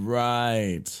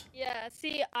 Right. Yeah,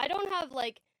 see, I don't have,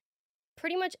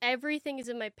 pretty much everything is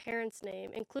in my parents'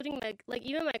 name, including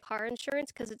even my car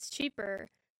insurance, because it's cheaper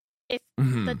if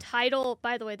the title,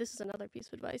 by the way, this is another piece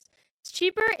of advice. It's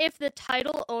cheaper if the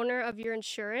title owner of your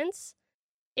insurance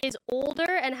is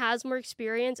older and has more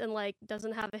experience and,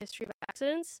 doesn't have a history of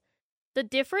accidents. The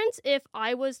difference if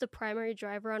I was the primary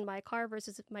driver on my car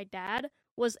versus if my dad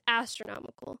was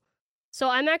astronomical. So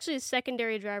I'm actually a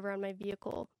secondary driver on my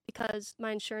vehicle because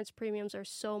my insurance premiums are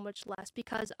so much less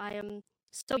because I am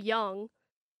so young.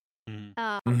 And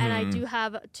I do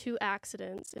have 2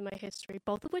 accidents in my history,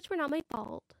 both of which were not my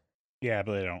fault. Yeah,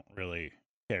 but they don't really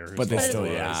care. But they still,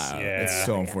 yeah. It's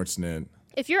so unfortunate.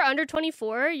 If you're under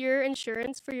 24, your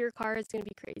insurance for your car is going to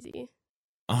be crazy.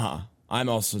 I'm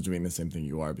also doing the same thing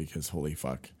you are because holy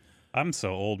fuck. I'm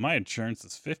so old. My insurance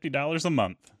is $50 a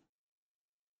month.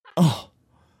 Oh,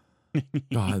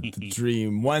 God, the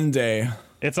dream. One day.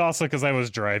 It's also because I was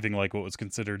driving what was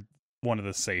considered one of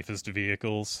the safest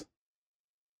vehicles.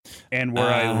 And where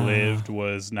I lived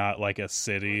was not a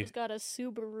city. He's got a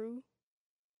Subaru.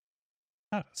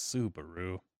 Not a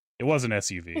Subaru. It was an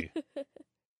SUV.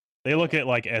 They look at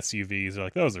SUVs, they're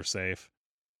like, those are safe.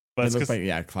 But it looks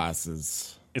like,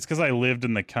 classes. It's because I lived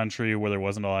in the country where there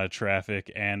wasn't a lot of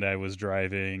traffic, and I was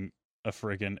driving a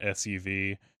friggin'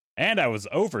 SUV, and I was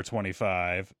over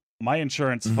 25. My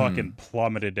insurance fucking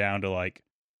plummeted down to I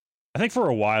think for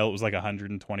a while it was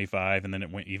 125, and then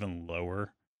it went even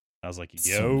lower. I was like,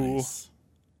 yo. So nice.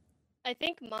 I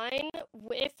think mine,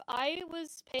 if I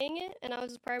was paying it and I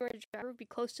was a primary driver, would be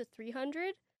close to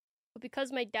 300. But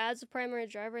because my dad's a primary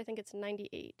driver, I think it's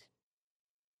 98.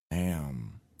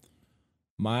 Damn.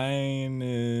 Mine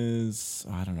is,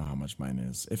 I don't know how much mine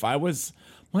is.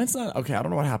 Mine's not, okay, I don't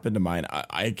know what happened to mine.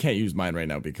 I can't use mine right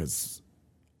now because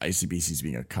ICBC's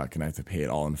being a cuck and I have to pay it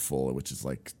all in full, which is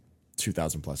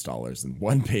 $2,000+ in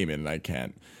one payment, and I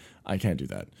can't do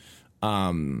that.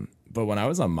 But when I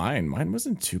was on mine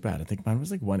wasn't too bad. I think mine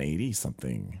was 180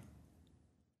 something.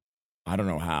 I don't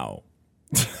know how.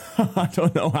 I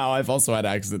don't know how. I've also had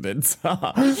accidents.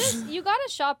 You gotta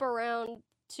shop around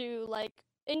to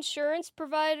insurance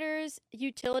providers,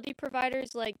 utility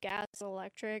providers like gas and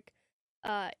electric,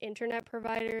 internet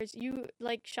providers. You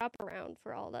shop around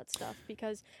for all that stuff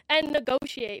and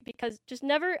negotiate because just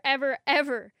never ever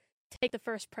ever take the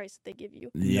first price that they give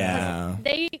you. Yeah.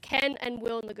 They can and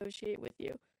will negotiate with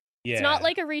you. Yeah. It's not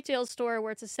like a retail store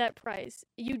where it's a set price.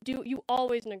 You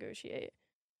always negotiate.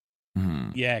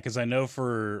 Yeah, because I know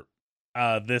for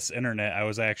this internet,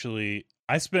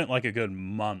 I spent a good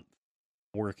month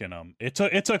working them. It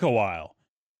took a while,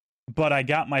 but I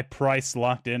got my price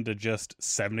locked into just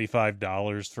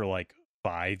 $75 for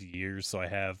 5 years. So I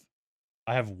have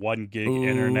 1 gig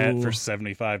internet for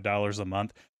 $75 a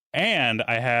month, and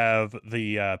I have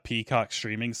the Peacock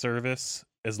streaming service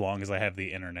as long as I have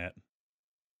the internet.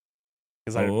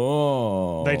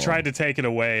 Because they tried to take it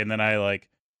away, and then I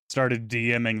started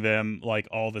DMing them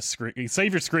all the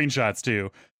save your screenshots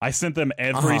too. I sent them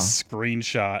every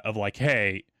screenshot of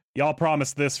hey, y'all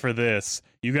promised this for this.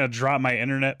 You gonna drop my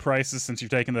internet prices since you've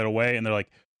taken that away? And they're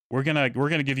like, we're gonna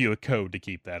give you a code to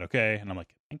keep that, okay? And I'm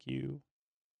like, thank you,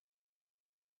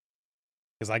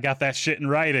 because I got that shit in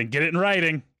writing. Get it in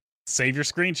writing. Save your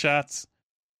screenshots.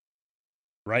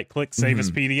 Right click, save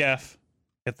as PDF.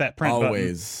 Hit that print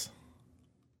always button.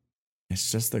 It's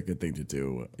just a good thing to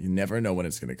do. You never know when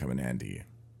it's going to come in handy.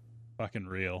 Fucking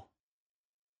real.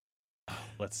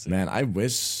 Let's see. Man, I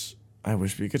wish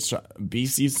we could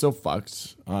BC's so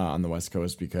fucked on the West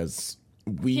Coast because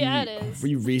we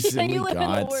recently you live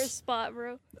got in the worst spot,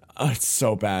 bro. It's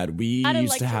so bad. We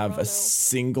used to have Toronto. a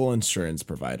single insurance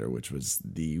provider, which was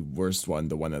the worst one,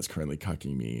 the one that's currently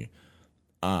cucking me.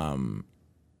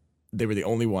 They were the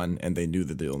only one, and they knew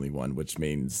that the only one, which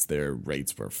means their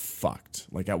rates were fucked.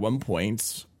 At one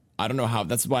point, I don't know how.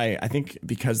 That's why I think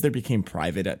because there became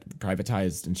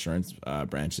privatized insurance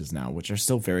branches now, which are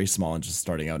still very small and just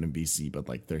starting out in BC, but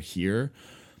they're here.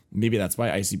 Maybe that's why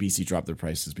ICBC dropped their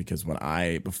prices, because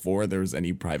before there was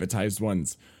any privatized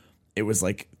ones, it was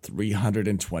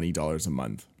 $320 a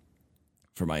month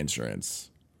for my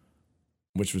insurance,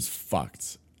 which was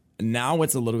fucked. Now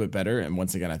it's a little bit better, and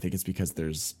once again, I think it's because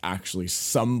there's actually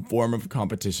some form of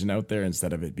competition out there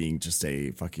instead of it being just a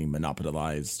fucking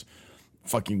monopolized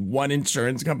fucking one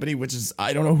insurance company, which is,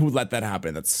 I don't know who let that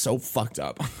happen. That's so fucked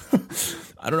up.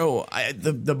 I don't know.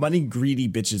 The money greedy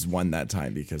bitches won that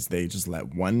time because they just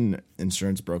let one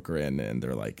insurance broker in, and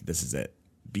they're like, this is it.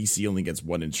 BC only gets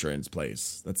one insurance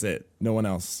place. That's it. No one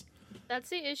else. That's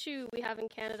the issue we have in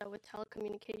Canada with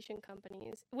telecommunication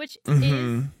companies, which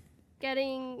Mm-hmm. is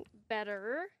getting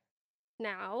better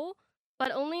now,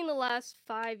 but only in the last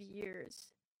 5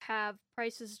 years have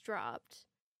prices dropped.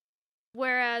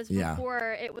 Whereas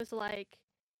before it was like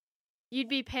you'd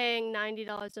be paying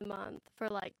 $90 a month for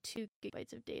like 2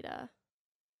 gigabytes of data.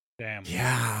 Damn.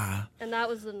 Yeah. And that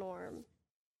was the norm.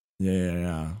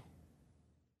 Yeah.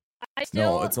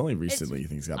 No, it's only recently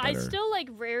things got better. I still like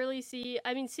rarely see.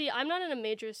 I mean, see, I'm not in a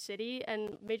major city,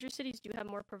 and major cities do have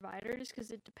more providers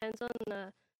because it depends on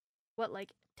what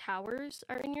like towers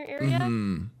are in your area.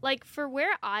 Mm-hmm. Like for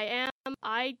where I am,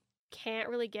 I can't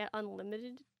really get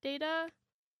unlimited data,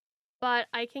 but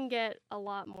I can get a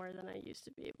lot more than I used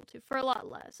to be able to for a lot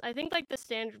less. I think like the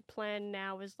standard plan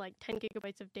now is like 10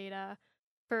 gigabytes of data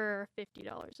for $50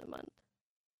 a month.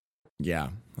 Yeah,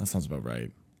 that sounds about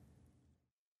right.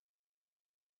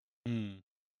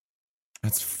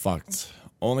 That's fucked.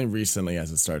 Only recently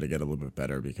has it started to get a little bit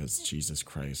better because Jesus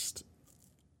Christ.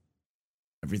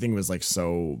 Everything was like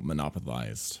so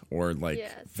monopolized or like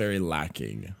very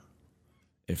lacking.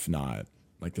 If not,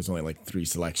 like there's only like 3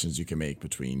 selections you can make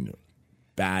between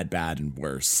bad, and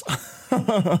worse.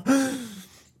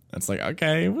 That's like,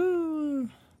 okay, woo.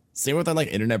 Same with like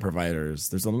internet providers.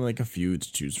 There's only like a few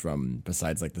to choose from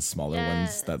besides like the smaller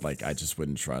ones that like I just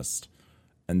wouldn't trust.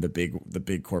 And the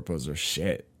big corpos are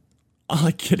shit.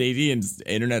 Like Canadian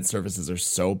internet services are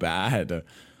so bad.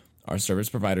 Our service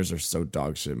providers are so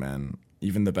dog shit, man.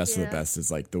 Even the best of the best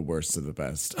is like the worst of the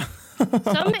best.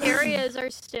 Some areas are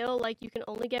still like you can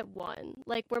only get one.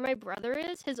 Like where my brother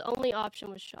is, his only option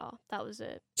was Shaw. That was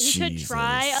it. He could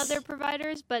try other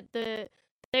providers, but they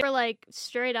were like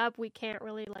straight up, we can't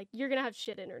really like. You're gonna have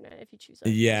shit internet if you choose that.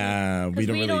 Yeah, we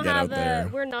don't really get out there.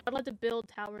 We're not allowed to build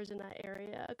towers in that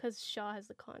area because Shaw has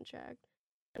the contract,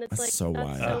 and it's that's like so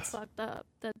that's wild. so fucked up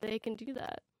that they can do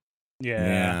that.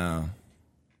 Yeah.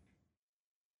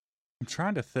 I'm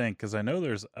trying to think because I know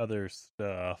there's other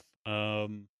stuff. Yeah.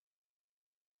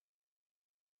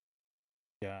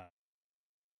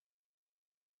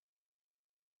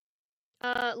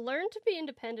 Learn to be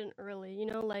independent early. You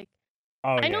know, like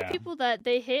I know people that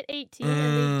they hit 18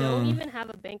 and they don't even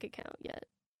have a bank account yet.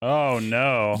 Oh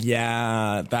no.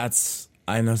 Yeah,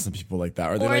 I know some people like that,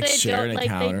 or they like share an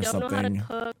account or something. They don't know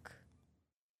how to cook.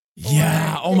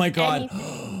 Yeah. Oh my god.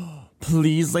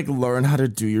 Please, like, learn how to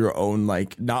do your own,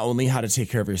 like, not only how to take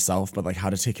care of yourself, but, like,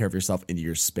 how to take care of yourself in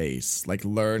your space. Like,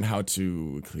 learn how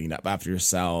to clean up after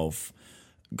yourself,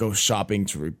 go shopping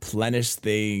to replenish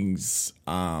things,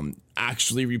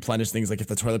 actually replenish things. Like, if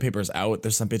the toilet paper is out,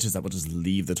 there's some bitches that will just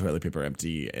leave the toilet paper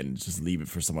empty and just leave it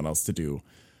for someone else to do.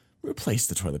 Replace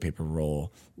the toilet paper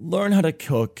roll. Learn how to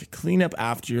cook, clean up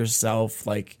after yourself,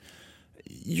 like...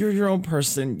 You're your own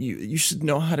person. You should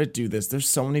know how to do this. There's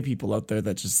so many people out there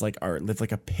that just like live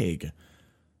like a pig,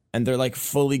 and they're like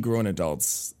fully grown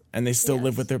adults, and they still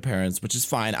live with their parents, which is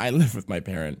fine. I live with my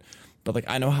parent, but like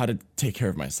I know how to take care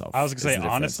of myself. I was gonna say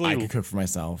honestly, I can cook for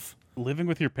myself. Living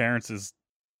with your parents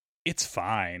it's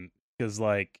fine because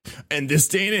like in this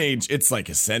day and age, it's like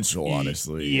essential.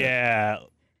 Honestly, yeah.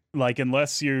 Like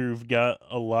unless you've got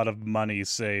a lot of money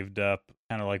saved up,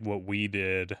 kind of like what we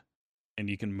did. And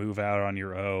you can move out on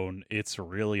your own, it's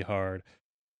really hard.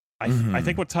 I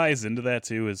think what ties into that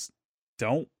too is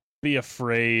don't be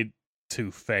afraid to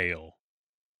fail.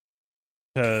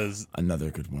 Because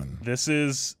another good one. This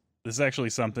is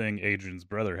actually something Adrian's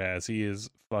brother has. He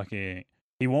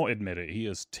won't admit it. He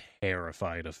is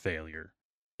terrified of failure.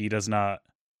 He does not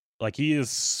he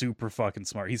is super fucking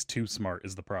smart. He's too smart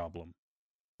is the problem.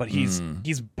 But he's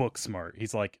book smart.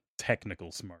 He's like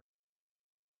technical smart.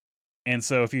 And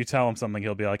so if you tell him something,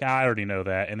 he'll be like, I already know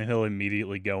that. And then he'll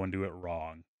immediately go and do it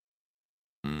wrong.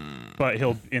 But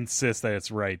he'll insist that it's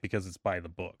right because it's by the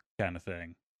book kind of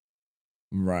thing.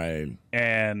 Right.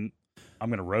 And I'm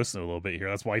going to roast him a little bit here.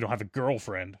 That's why you don't have a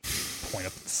girlfriend. Point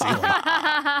up at the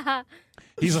ceiling.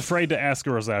 He's afraid to ask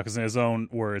girls out because in his own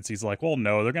words, he's like, well,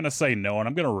 no, they're going to say no and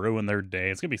I'm going to ruin their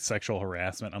day. It's going to be sexual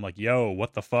harassment. I'm like, yo,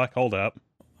 what the fuck? Hold up.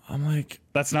 I'm like,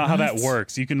 that's not how that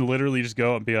works. You can literally just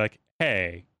go and be like,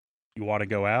 hey, you want to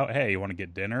go out? Hey, you want to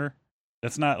get dinner?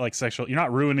 That's not like sexual. You're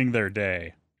not ruining their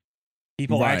day.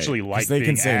 People actually like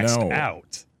being asked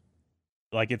out.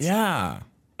 Like it's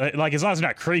like as long as you're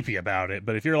not creepy about it.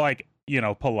 But if you're like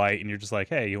polite and you're just like,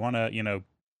 hey, you want to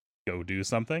go do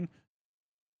something?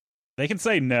 They can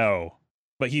say no.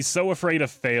 But he's so afraid of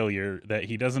failure that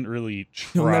he doesn't really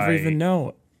try. He'll never even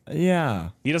know.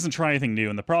 Yeah, he doesn't try anything new.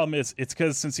 And the problem is, it's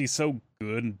because since he's so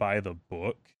good and by the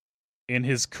book. In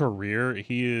his career,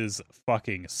 he is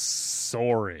fucking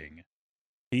soaring.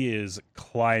 He is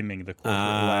climbing the corporate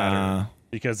ladder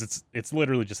because it's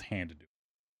literally just handed to him.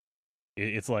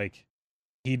 It's like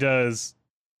he does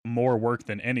more work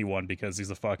than anyone because he's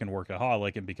a fucking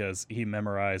workaholic and because he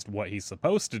memorized what he's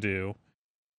supposed to do.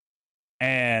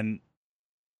 And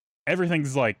everything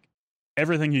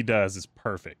he does is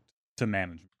perfect to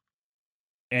management.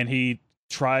 And he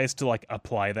tries to like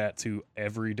apply that to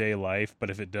everyday life, but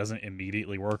if it doesn't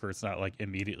immediately work or it's not like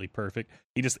immediately perfect,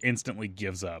 he just instantly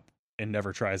gives up and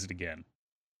never tries it again.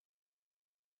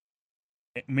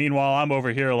 Meanwhile, I'm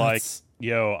over here like,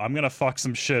 yo, I'm gonna fuck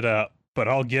some shit up, but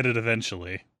I'll get it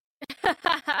eventually.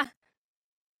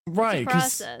 Right,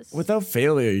 because without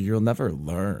failure, you'll never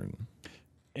learn.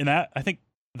 And I think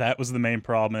that was the main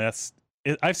problem.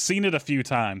 I've seen it a few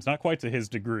times, not quite to his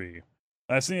degree.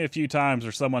 I've seen it a few times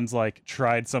where someone's like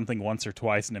tried something once or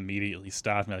twice and immediately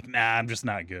stopped me like, nah, I'm just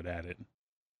not good at it.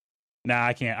 Nah,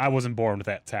 I can't. I wasn't born with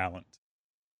that talent.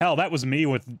 Hell, that was me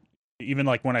with even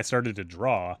like when I started to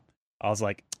draw. I was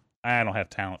like, I don't have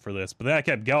talent for this. But then I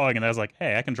kept going and I was like,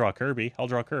 hey, I can draw Kirby. I'll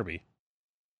draw Kirby.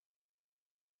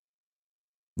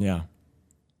 Yeah.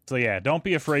 So yeah, don't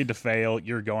be afraid to fail.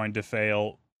 You're going to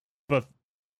fail. But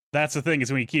that's the thing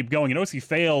is when you keep going, you notice you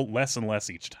fail less and less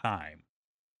each time.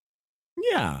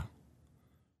 Yeah.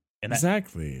 And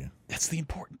exactly. That's the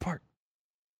important part.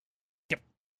 Yep.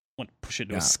 I want to push it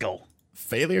into his skull.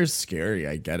 Failure's scary,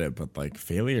 I get it, but like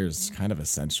failure's kind of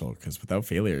essential because without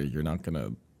failure, you're not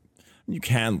gonna. You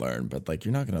can learn, but like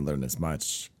you're not gonna learn as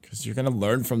much because you're gonna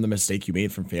learn from the mistake you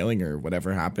made from failing or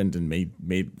whatever happened and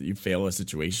made you fail a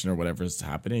situation or whatever's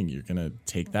happening. You're gonna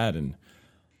take that and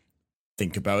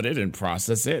think about it and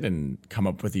process it and come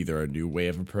up with either a new way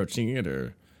of approaching it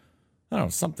or I don't know,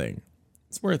 something.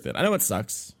 It's worth it. I know it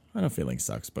sucks. I know failing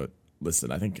sucks, but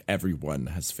listen, I think everyone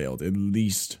has failed at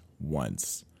least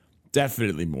once.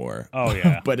 Definitely more. Oh,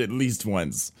 yeah. But at least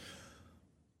once.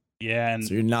 Yeah. And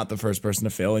so you're not the first person to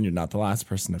fail and you're not the last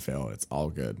person to fail. It's all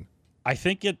good. I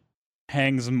think it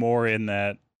hangs more in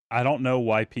that I don't know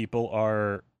why people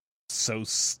are so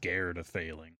scared of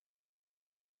failing.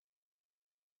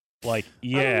 Like,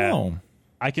 yeah,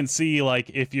 I can see, like,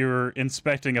 if you're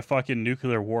inspecting a fucking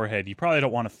nuclear warhead, you probably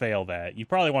don't want to fail that. You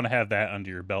probably want to have that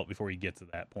under your belt before you get to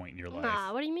that point in your life.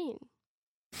 Nah, what do you mean?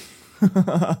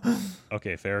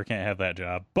 Okay, Farrah can't have that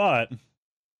job. But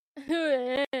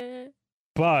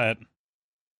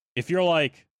if you're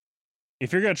going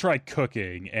to try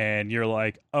cooking and you're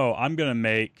like, oh, I'm going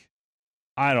to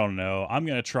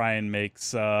try and make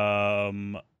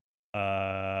some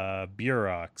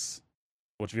Burox.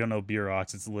 Which, if you don't know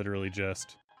Burox, it's literally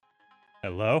just,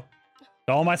 hello?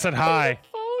 Tell him I said hi.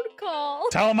 Phone call.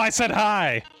 Tell him I said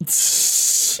hi.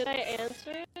 Did I answer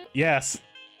it? Yes.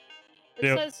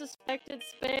 It says suspected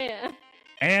spam.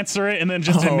 Answer it and then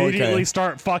just immediately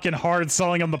start fucking hard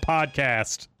selling him the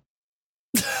podcast.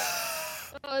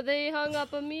 Oh, they hung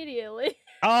up immediately.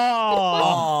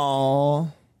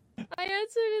 Oh. I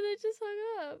answered and they just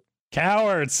hung up.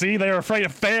 Cowards. See, they were afraid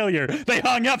of failure. They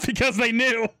hung up because they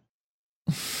knew.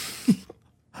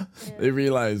 They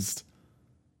realized.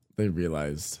 They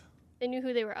knew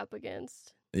who they were up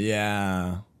against.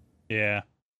 Yeah.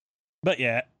 But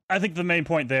yeah, I think the main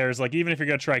point there is, like, even if you're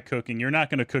going to try cooking, you're not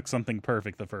going to cook something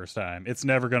perfect the first time. It's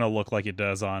never going to look like it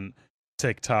does on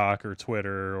TikTok or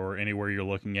Twitter or anywhere you're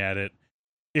looking at it.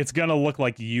 It's going to look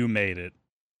like you made it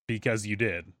because you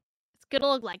did. It's going to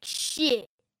look like shit.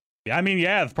 Yeah, I mean,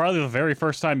 yeah, probably the very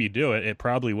first time you do it, it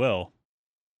probably will.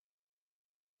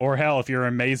 Or hell, if you're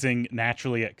amazing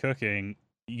naturally at cooking,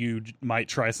 you might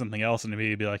try something else and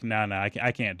immediately be like, no,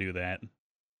 I can't do that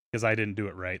because I didn't do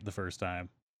it right the first time.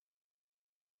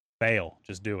 Fail.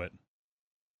 Just do it.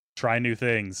 Try new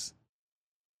things.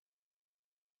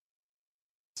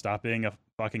 Stop being a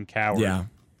fucking coward.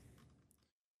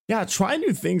 Yeah, try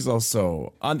new things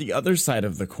also. On the other side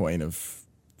of the coin of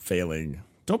failing,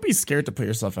 don't be scared to put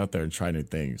yourself out there and try new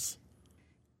things.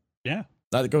 Yeah.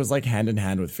 That goes like hand in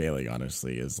hand with failing,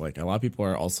 honestly, is like a lot of people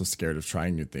are also scared of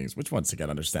trying new things, which once again,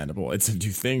 understandable. It's a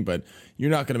new thing, but you're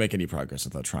not going to make any progress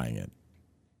without trying it.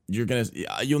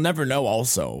 You'll never know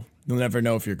also. You'll never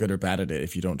know if you're good or bad at it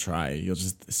if you don't try. You'll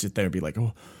just sit there and be like,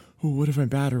 oh what if I'm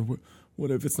bad or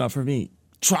what if it's not for me?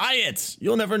 Try it.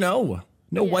 You'll never know.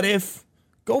 No, what if?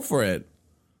 Go for it.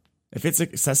 If it's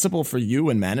accessible for you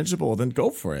and manageable, then go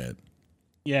for it.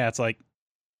 Yeah, it's like,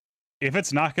 if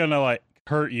it's not going to like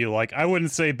hurt you, like, I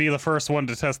wouldn't say be the first one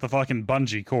to test the fucking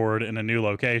bungee cord in a new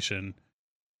location.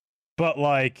 But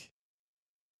like,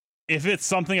 if it's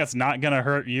something that's not going to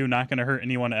hurt you, not going to hurt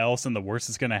anyone else, and the worst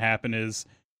that's going to happen is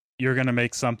you're going to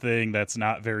make something that's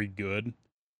not very good,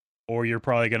 or you're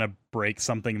probably going to break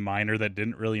something minor that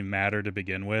didn't really matter to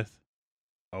begin with.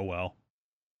 Oh well.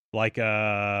 Like,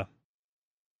 actually,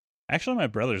 my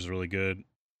brother's a really good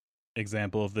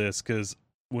example of this, because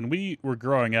when we were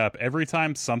growing up, every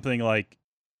time something like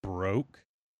broke,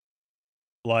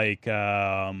 like,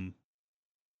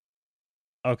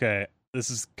 okay, this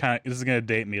is gonna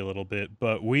date me a little bit,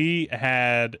 but we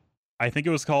had, I think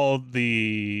it was called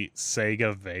the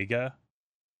Sega Vega,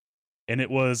 and it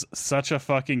was such a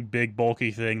fucking big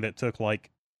bulky thing that took like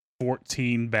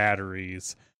 14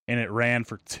 batteries, and it ran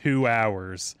for 2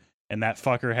 hours, and that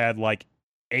fucker had like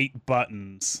 8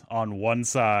 buttons on one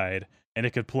side, and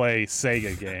it could play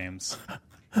Sega games.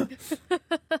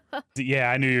 Yeah,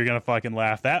 I knew you were gonna fucking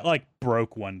laugh. That like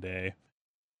broke one day,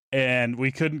 and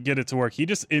we couldn't get it to work. He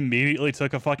just immediately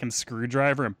took a fucking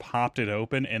screwdriver and popped it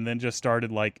open, and then just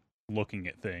started like looking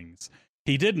at things.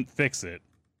 He didn't fix it.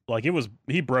 Like,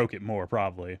 he broke it more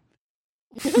probably.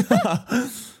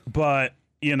 But,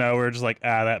 you know, we're just like,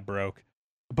 that broke.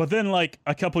 But then like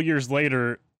a couple years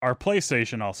later, our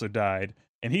PlayStation also died,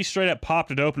 and he straight up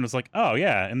popped it open and was like, oh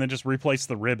yeah, and then just replaced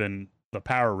the ribbon, the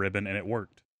power ribbon, and it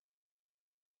worked.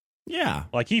 Yeah.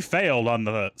 Like, he failed on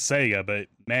the Sega, but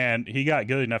man, he got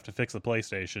good enough to fix the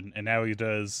PlayStation, and now he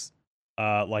does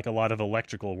like a lot of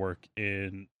electrical work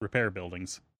in repair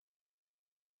buildings.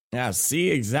 Yeah,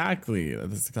 see, exactly.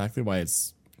 That's exactly why you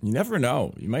never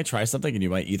know. You might try something and you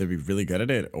might either be really good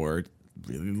at it or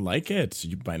really like it.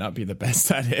 You might not be the best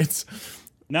at it.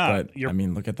 No, but I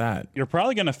mean, look at that. You're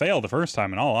probably going to fail the first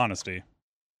time, in all honesty.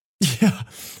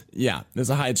 Yeah, there's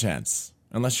a high chance.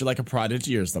 Unless you're like a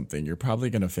prodigy or something, you're probably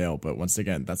going to fail. But once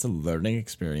again, that's a learning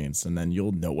experience, and then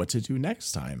you'll know what to do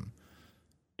next time.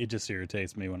 It just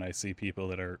irritates me when I see people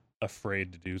that are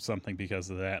afraid to do something because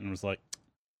of that, and was like,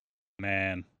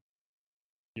 man,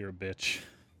 you're a bitch.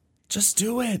 Just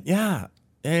do it. Yeah,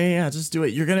 just do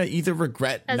it. You're going to either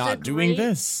regret As not doing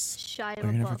this. Shia or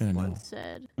you're never LaBeouf gonna know. once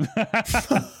said.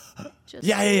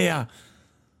 Yeah.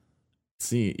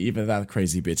 See, even that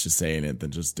crazy bitch is saying it,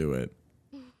 then just do it.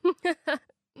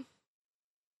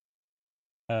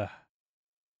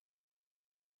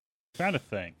 Trying to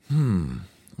think. I'm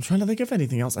trying to think of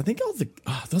anything else. I think all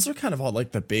those are kind of all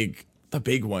like the big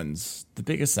ones, the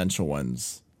big essential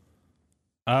ones.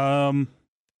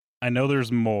 I know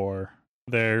there's more.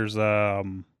 There's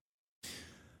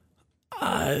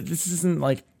this isn't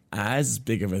like as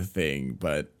big of a thing,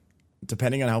 but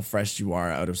depending on how fresh you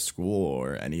are out of school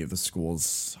or any of the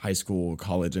schools, high school,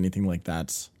 college, anything like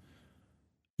that,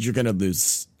 you're gonna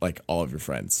lose like all of your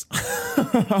friends.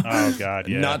 Oh god,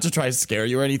 yeah. Not to try to scare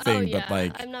you or anything, but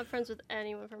like, I'm not friends with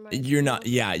anyone from my you're not.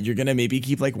 Yeah, you're gonna maybe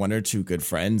keep like 1 or 2 good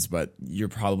friends, but you're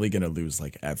probably gonna lose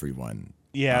like everyone.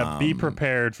 Yeah, be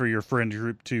prepared for your friend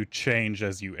group to change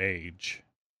as you age.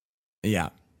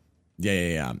 Yeah.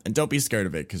 And don't be scared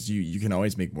of it, because you can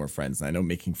always make more friends. And I know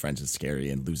making friends is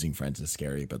scary and losing friends is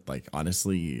scary, but like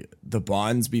honestly, the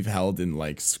bonds we've held in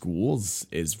like schools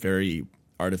is very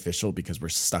artificial because we're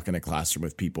stuck in a classroom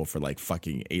with people for like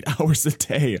fucking 8 hours a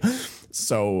day.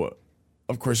 So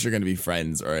of course you're going to be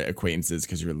friends or acquaintances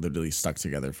because you're literally stuck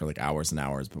together for like hours and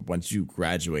hours. But once you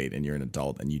graduate and you're an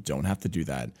adult and you don't have to do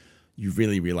that, you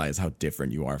really realize how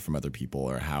different you are from other people,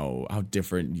 or how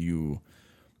different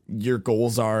your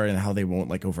goals are and how they won't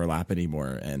like overlap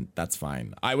anymore. And that's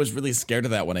fine. I was really scared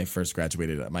of that when I first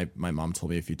graduated. My mom told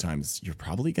me a few times, you're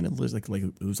probably going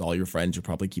to lose all your friends. You'll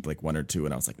probably keep like 1 or 2.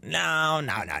 And I was like, no.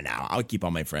 I'll keep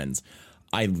all my friends.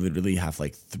 I literally have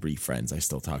like 3 friends I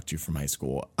still talk to from high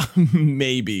school.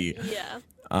 Maybe. Yeah.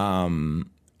 And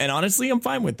honestly, I'm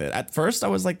fine with it. At first I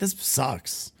was like, this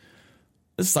sucks.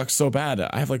 This sucks so bad.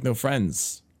 I have like no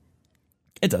friends.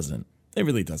 It doesn't. It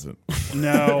really doesn't.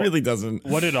 No, it really doesn't.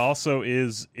 What it also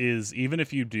is even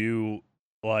if you do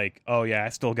like, oh yeah, I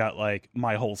still got like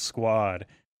my whole squad,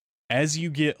 as you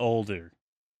get older,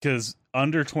 because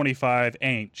under 25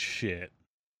 ain't shit.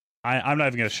 I'm not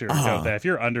even going to sugarcoat that. If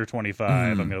you're under 25,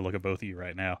 I'm going to look at both of you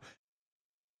right now.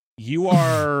 You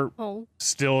are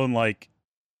still in like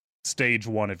stage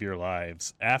 1 of your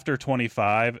lives. After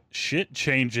 25, shit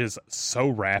changes so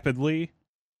rapidly,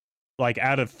 like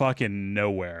out of fucking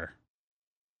nowhere.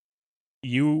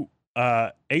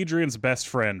 Adrian's best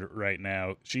friend right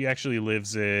now, she actually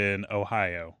lives in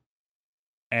Ohio,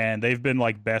 and they've been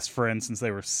like best friends since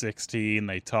they were 16.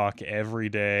 They talk every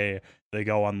day. They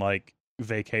go on like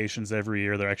vacations every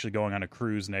year. They're actually going on a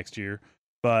cruise next year.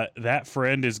 But that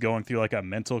friend is going through like a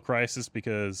mental crisis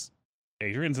because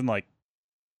Adrian's in like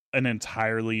an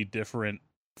entirely different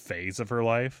phase of her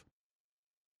life,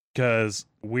 because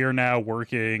we're now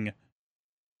working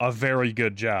a very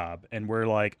good job, and we're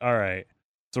like, all right,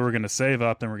 so we're going to save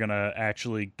up and we're going to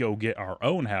actually go get our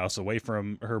own house away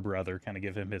from her brother, kind of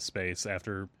give him his space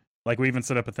after Like, we even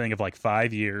set up a thing of like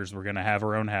 5 years, we're going to have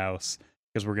our own house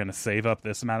because we're going to save up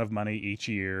this amount of money each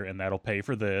year, and that'll pay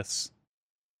for this.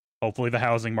 Hopefully the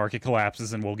housing market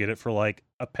collapses and we'll get it for like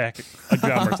a peck of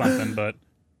gum or something, but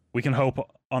we can hope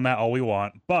on that all we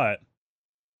want. But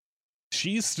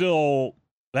she's still,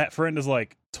 that friend is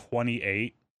like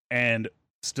 28 and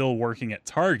still working at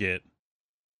Target.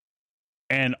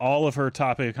 And all of her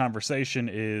topic of conversation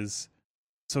is,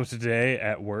 so today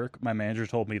at work, my manager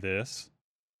told me this,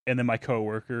 and then my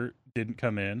coworker didn't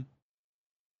come in.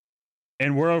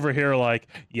 And we're over here like,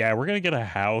 yeah, we're going to get a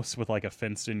house with like a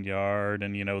fenced in yard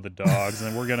and, you know, the dogs.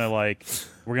 And we're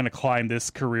going to climb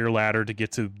this career ladder to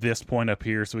get to this point up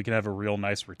here so we can have a real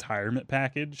nice retirement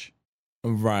package.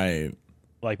 Right.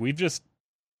 Like, it's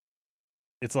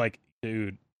like,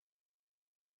 dude,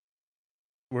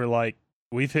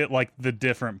 we've hit like the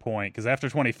different point, because after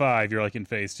 25 you're like in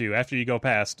phase 2. After you go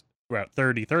past about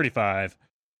 30, 35,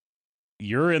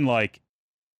 you're in like,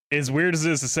 as weird as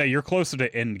it is to say, you're closer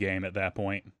to end game at that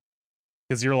point,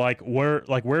 because you're like, where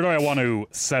do I want to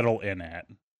settle in at?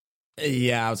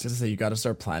 Yeah, I was gonna say, you got to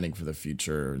start planning for the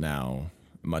future now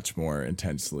much more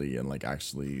intensely, and like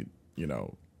actually, you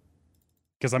know,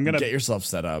 because I'm gonna get yourself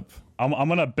set up. I'm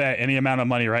gonna bet any amount of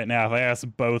money right now, if I ask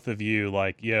both of you,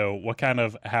 like, yo, what kind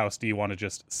of house do you want to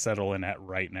just settle in at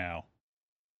right now?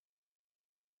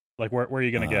 Like, where are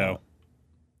you gonna go?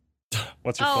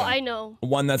 What's your plan? I know.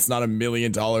 One that's not $1 million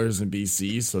in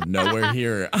BC, so nowhere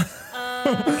here.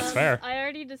 That's fair. I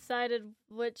already decided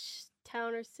which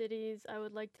town or cities I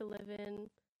would like to live in,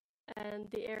 and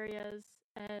the areas,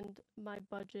 and my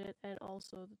budget, and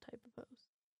also the type of house.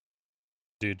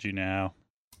 Did you now?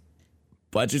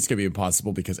 Budget's gonna be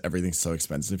impossible because everything's so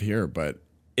expensive here, but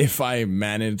if I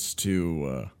manage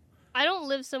to I don't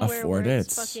live somewhere afford where it,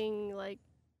 it's fucking like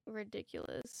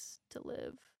ridiculous to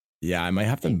live. yeah, I might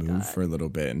have to Thank move God. for a little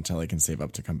bit until I can save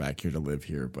up to come back here to live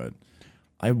here, but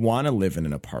I want to live in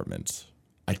an apartment.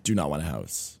 I do not want a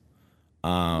house.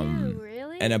 Ew,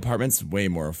 really? An apartment's way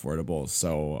more affordable,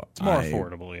 so It's more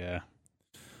affordable, yeah.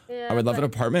 Yeah, I would love an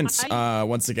but apartment.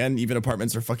 Once again, even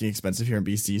apartments are fucking expensive here in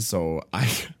BC, so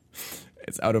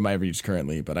it's out of my reach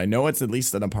currently, but I know it's at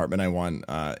least an apartment I want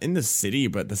in the city,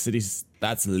 but the city's,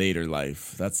 that's later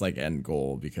life. That's like end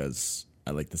goal, because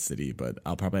I like the city, but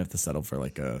I'll probably have to settle for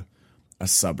like a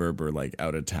suburb or like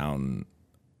out of town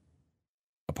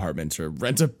apartment, or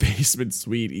rent a basement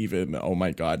suite even. Oh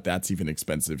my God, that's even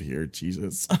expensive here.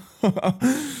 Jesus. But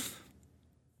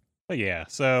yeah,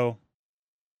 so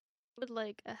I would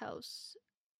like a house,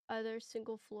 either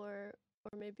single floor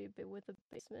or maybe a bit with a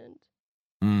basement.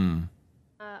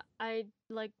 I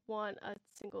want a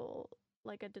single,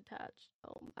 like a detached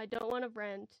home. I don't want to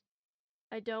rent.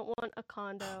 I don't want a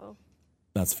condo.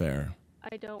 That's fair.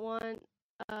 I don't want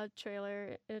a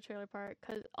trailer in a trailer park,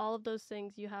 because all of those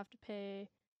things you have to pay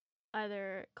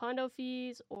either condo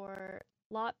fees or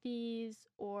lot fees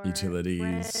or Utilities.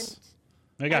 rent.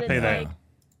 I gotta And pay it's that like,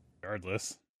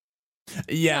 regardless.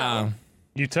 Yeah.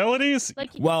 Utilities?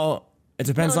 like Well, it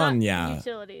depends no, on, not yeah.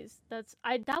 utilities. That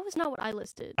was not what I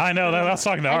listed. I know, I was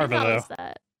talking to I did Arva, not though. list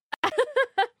that.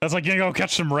 That's like, you go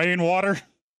catch some rainwater?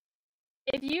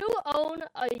 If you own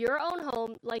your own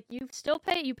home, like you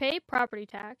pay property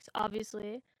tax,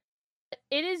 obviously.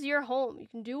 It is your home. You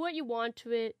can do what you want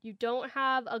to it. You don't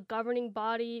have a governing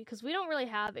body, because we don't really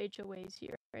have HOAs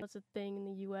here. That's a thing in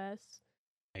the U.S.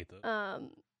 I hate those.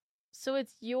 So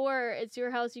it's your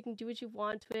house. You can do what you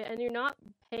want to it, and you're not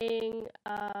paying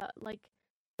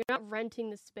you're not renting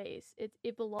the space.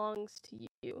 It belongs to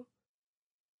you.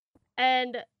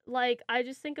 And like, I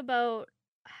just think about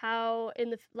how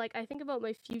I think about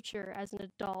my future as an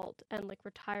adult and like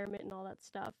retirement and all that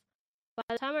stuff. By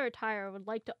the time I retire, I would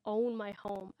like to own my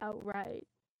home outright,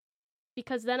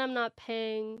 because then I'm not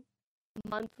paying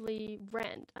monthly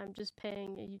rent. I'm just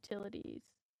paying utilities.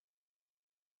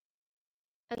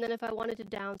 And then if I wanted to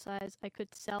downsize, I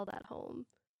could sell that home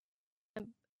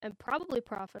and probably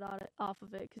profit off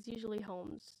of it, because usually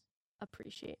homes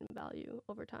appreciate in value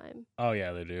over time. Oh,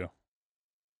 yeah, they do.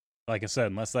 Like I said,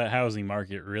 unless that housing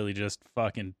market really just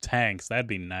fucking tanks, that'd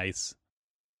be nice.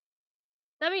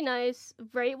 That'd be nice.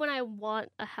 Right when I want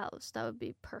a house, that would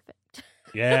be perfect.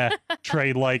 Yeah,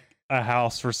 trade like a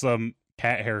house for some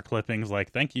cat hair clippings,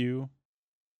 like, thank you.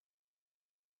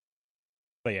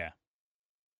 But yeah.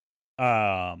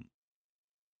 I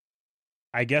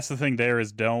guess the thing there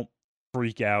is, don't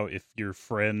freak out if your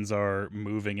friends are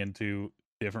moving into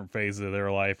different phases of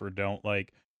their life, or don't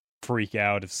like freak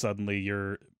out if suddenly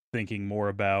you're thinking more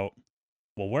about,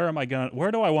 well, where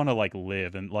do I want to like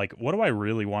live, and like, what do I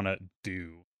really want to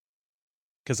do?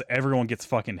 Because everyone gets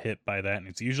fucking hit by that, and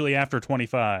it's usually after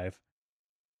 25.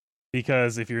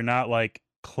 because if you're not like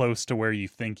close to where you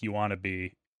think you want to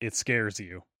be, it scares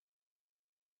you.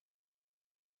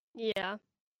 Yeah.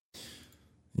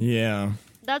 Yeah.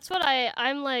 That's what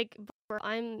I'm like.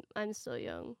 I'm still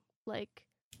young. Like,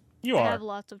 You I are. have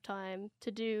lots of time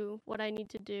to do what I need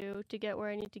to do to get where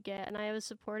I need to get, and I have a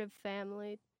supportive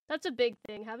family. That's a big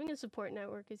thing. Having a support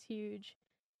network is huge.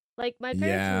 Like, my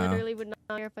parents literally would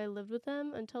not care if I lived with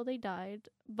them until they died,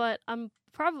 but I'm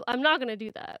not gonna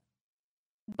do that.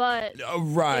 But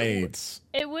Right.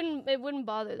 it wouldn't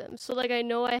bother them. So like, I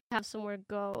know I have somewhere to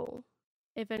go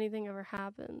if anything ever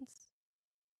happens.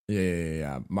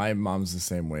 Yeah. My mom's the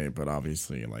same way, but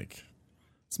obviously, like,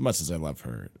 as much as I love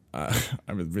her,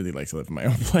 I would really like to live in my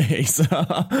own place.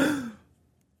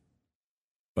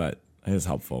 But it is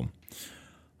helpful.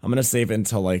 I'm gonna save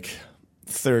until like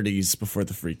 30s before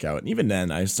the freak out. And even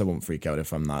then, I still won't freak out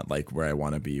if I'm not like where I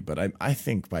want to be. But I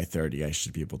think by 30, I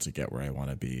should be able to get where I want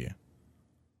to be.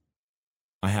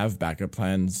 I have backup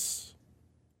plans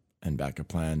and backup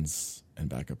plans and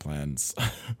backup plans.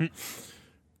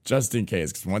 Just in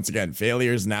case, because once again,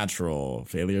 failure is natural.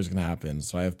 Failure is going to happen.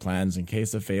 So I have plans in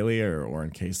case of failure or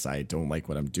in case I don't like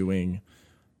what I'm doing.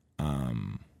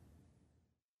 I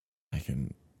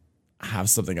can have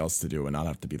something else to do and not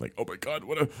have to be like, oh my God,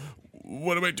 what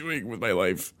am I doing with my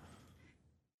life?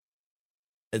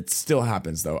 It still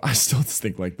happens, though. I still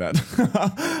think like that.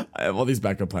 I have all these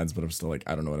backup plans, but I'm still like,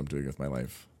 I don't know what I'm doing with my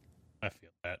life. I feel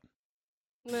that.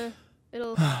 Meh,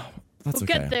 we'll okay.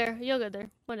 get there. You'll get there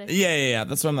one day. Yeah.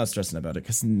 That's why I'm not stressing about it,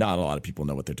 because not a lot of people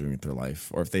know what they're doing with their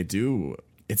life. Or if they do,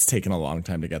 it's taken a long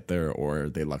time to get there, or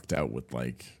they lucked out with,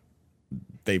 like,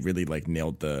 they really, like,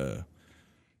 nailed the,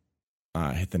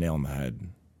 hit the nail on the head.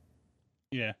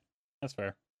 Yeah, that's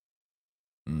fair.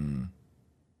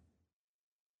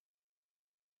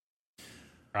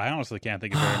 I honestly can't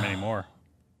think of very many more.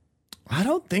 I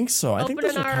don't think so. I think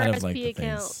those are kind of like the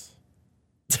things.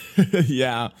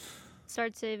 Yeah.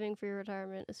 Start saving for your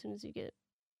retirement as soon as you get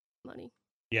money.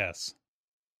 Yes.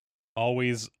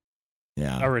 Always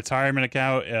a retirement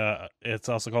account. It's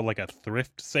also called like a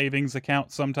thrift savings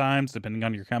account sometimes, depending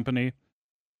on your company.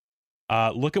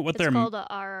 Look at what it's called a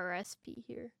RRSP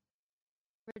here.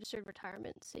 Registered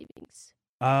Retirement Savings.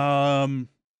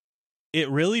 It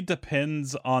really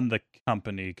depends on the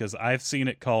company, because I've seen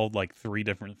it called like 3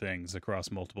 different things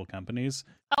across multiple companies.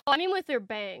 Oh, I mean with your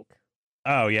bank.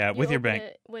 Oh, yeah, with your bank.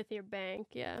 With your bank,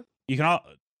 yeah. You can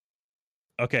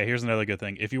Okay, here's another good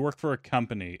thing. If you work for a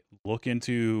company, look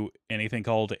into anything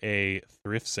called a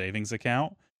thrift savings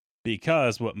account,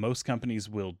 because what most companies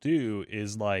will do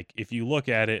is, like, if you look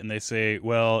at it and they say,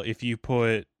 well, if you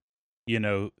put,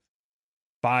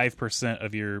 5%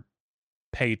 of your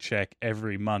paycheck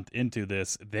every month into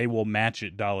this, they will match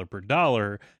it dollar per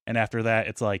dollar, and after that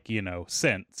it's like,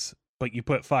 cents, but you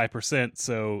put 5%,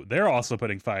 so they're also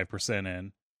putting 5%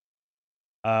 in.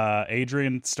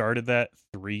 Adrian started that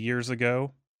 3 years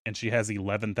ago, and she has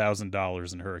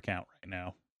 $11,000 in her account right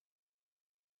now.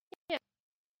 Yeah.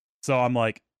 So I'm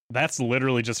like, that's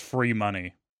literally just free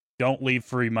money. Don't leave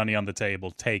free money on the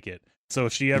table. Take it. So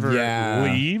if she ever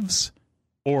leaves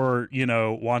or,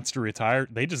 wants to retire,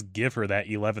 they just give her that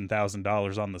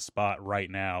 $11,000 on the spot right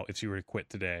now if she were to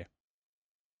quit today.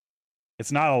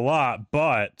 It's not a lot,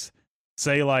 but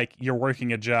say, like, you're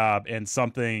working a job and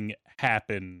something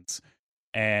happens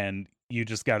and you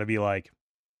just got to be like,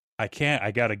 I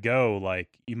got to go. Like,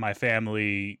 my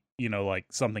family, like,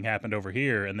 something happened over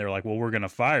here, and they're like, well, we're going to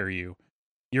fire you.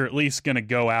 You're at least going to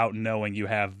go out knowing you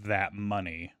have that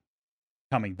money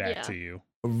coming back to you.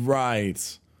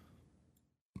 Right.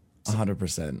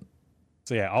 100%.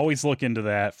 So yeah, always look into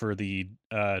that for the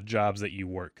jobs that you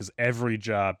work, because every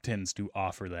job tends to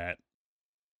offer that.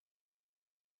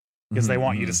 Because they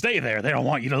want you to stay there. They don't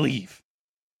want you to leave.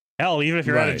 Hell, even if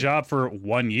you're at a job for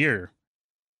 1 year,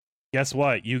 guess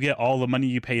what? You get all the money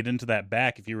you paid into that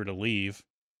back if you were to leave,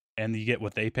 and you get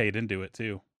what they paid into it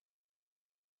too.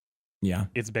 Yeah.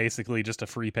 It's basically just a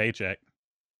free paycheck.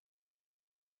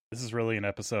 This is really an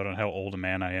episode on how old a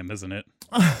man I am, isn't it?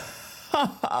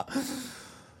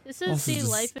 This is the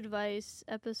life advice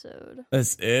episode.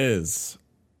 This is.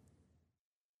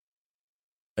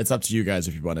 It's up to you guys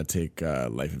if you want to take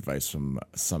life advice from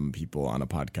some people on a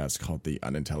podcast called The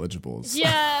Unintelligibles.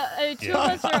 Yeah, 2 of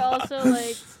us are also,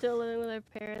 like, still living with our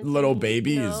parents. Little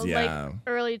babies, like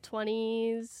early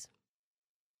 20s.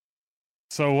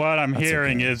 So what I'm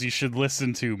hearing is you should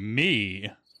listen to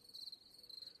me.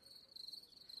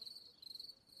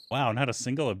 Wow, not a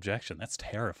single objection. That's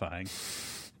terrifying.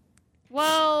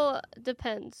 Well,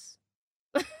 depends.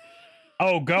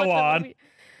 Oh, go on.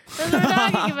 That's what we're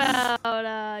talking about,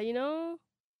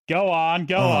 Go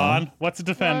on. What's to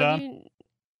defend on?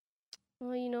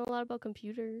 Well, you know a lot about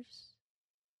computers.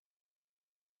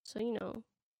 So, you know.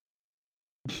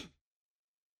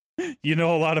 You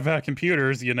know a lot about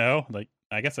computers, you know? Like,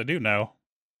 I guess I do know.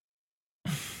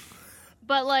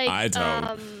 But, like, I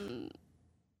don't.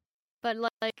 But,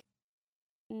 like,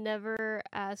 never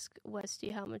ask Westy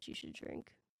how much you should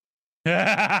drink.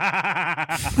 I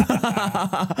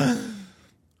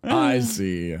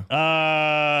see.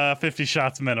 50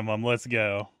 shots minimum. Let's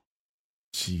go.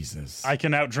 Jesus. I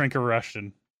can outdrink a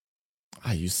Russian.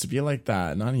 I used to be like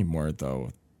that. Not anymore,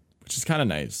 though. Which is kind of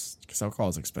nice, because alcohol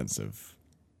is expensive.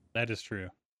 That is true.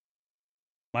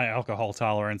 My alcohol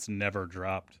tolerance never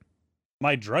dropped.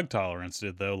 My drug tolerance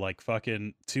did, though. Like,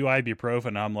 fucking 2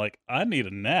 ibuprofen, I'm like, I need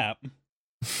a nap.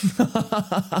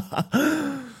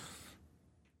 I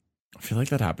feel like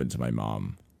that happened to my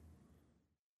mom.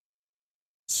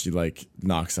 She like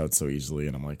knocks out so easily,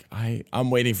 and I'm like,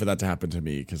 I'm waiting for that to happen to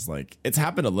me, because like it's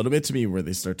happened a little bit to me where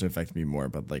they start to affect me more,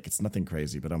 but like it's nothing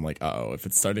crazy. But I'm like, if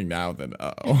it's starting now, then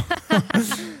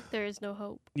There is no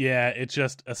hope. Yeah, it's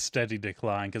just a steady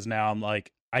decline, because now I'm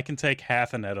like, I can take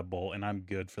half an edible and I'm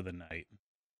good for the night.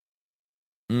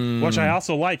 Which I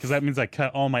also like, because that means I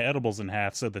cut all my edibles in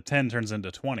half, so the 10 turns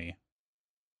into 20.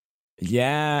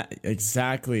 Yeah,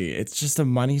 exactly. It's just a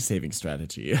money saving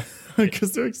strategy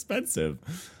because they're expensive.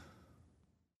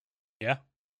 Yeah,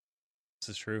 this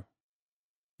is true.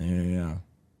 Yeah.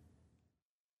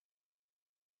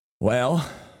 Well,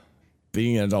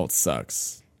 being an adult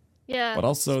sucks. Yeah. But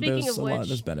also Speaking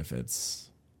there's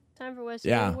benefits. Time for Westy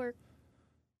to work.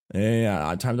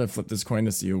 Yeah. Time to flip this coin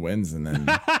to see who wins, and then.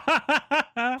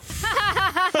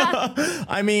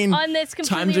 I mean, on this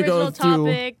completely original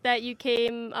topic that you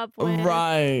came up with.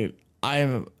 Right.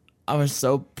 I was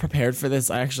so prepared for this.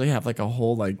 I actually have like a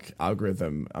whole like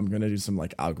algorithm. I'm gonna do some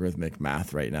like algorithmic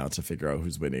math right now to figure out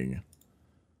who's winning.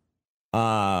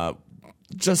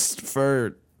 Just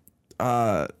for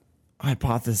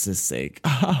hypothesis sake,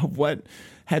 what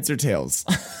heads or tails?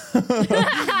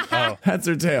 Heads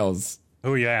or tails?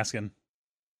 Who are you asking?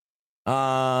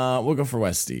 We'll go for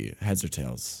Westy. Heads or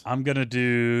tails? I'm gonna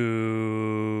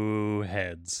do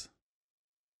heads.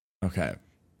 Okay.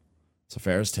 So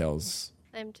Farrah's tails.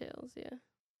 I'm tails, yeah.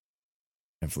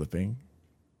 And flipping.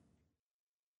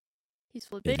 He's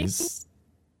flipping. It is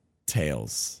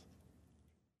tails.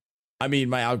 I mean,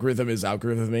 my algorithm is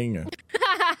algorithming.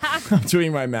 I'm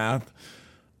doing my math.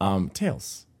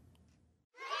 Tails.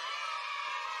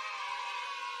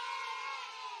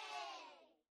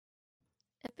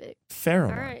 Epic. Farrah.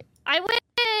 All right. I win!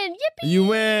 Yippee! You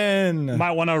win!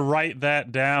 Might want to write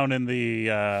that down in the...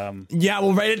 Yeah,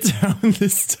 we'll write it down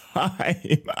this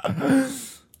time.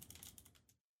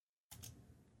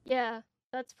 Yeah,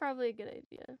 that's probably a good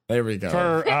idea. There we go.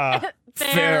 For,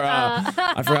 Farrah.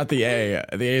 I forgot the A.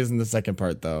 The A is in the second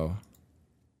part, though.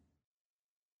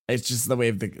 It's just the way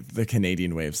of the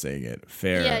Canadian way of saying it.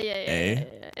 Fair. Yeah.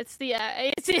 A. It's the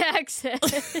accent.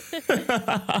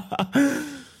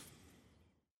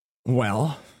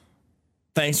 Well,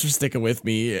 thanks for sticking with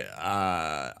me.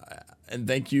 And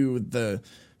thank you, the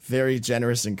very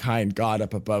generous and kind God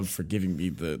up above, for giving me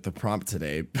the prompt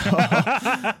today.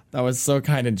 That was so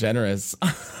kind and generous.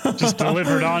 Just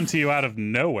delivered onto you out of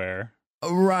nowhere.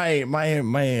 Right.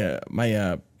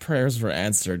 My prayers were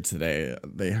answered today.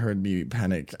 They heard me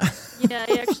panic. Yeah,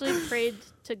 I actually prayed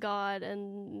to God,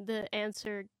 and the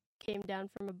answer came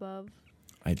down from above.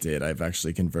 I did. I've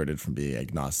actually converted from being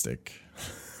agnostic.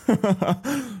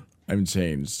 I'm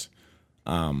changed.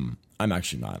 I'm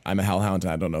actually not. I'm a hellhound,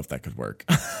 and I don't know if that could work.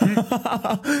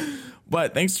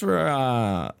 But thanks for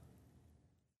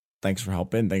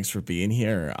helping. Thanks for being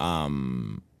here. Oh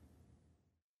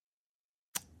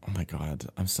my God,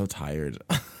 I'm so tired.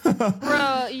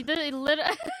 Bro, you did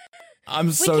literally.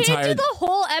 I'm so tired. We can't do the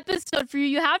whole episode for you.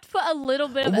 You have to put a little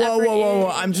bit of effort Whoa.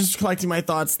 in. I'm just collecting my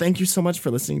thoughts. Thank you so much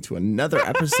for listening to another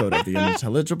episode of The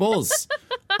Unintelligibles.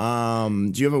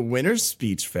 Do you have a winner's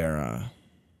speech, Farrah?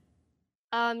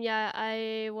 Yeah,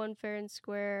 I won fair and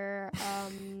square.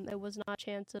 It was not a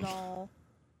chance at all.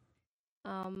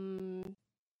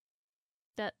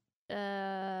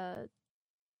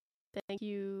 Thank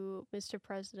you, Mr.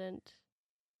 President.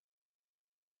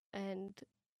 And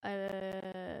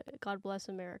God bless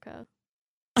America.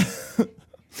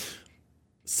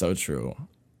 So true.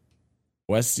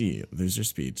 Westy, lose your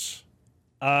speech.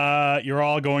 You're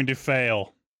all going to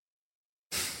fail.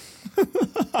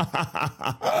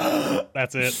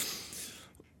 That's it.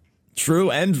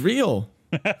 True and real.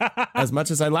 As much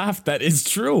as I laughed, that is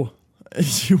true.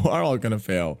 You are all gonna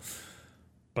fail.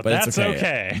 But that's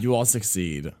okay. You all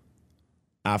succeed.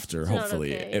 After, It's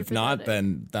hopefully. okay. If You're not, pathetic.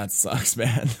 then that sucks,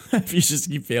 man. If you just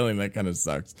keep failing, that kind of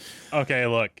sucks. Okay,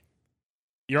 look.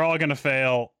 you're all going to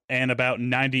fail, and about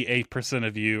 98%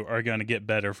 of you are going to get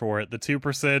better for it. The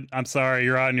 2%, I'm sorry,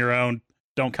 you're on your own.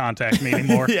 Don't contact me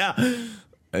anymore. Yeah.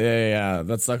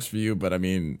 That sucks for you, but I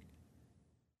mean,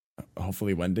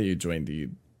 hopefully one day you join the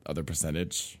other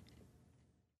percentage.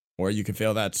 Or you could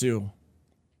fail that too.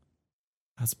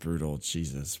 That's brutal.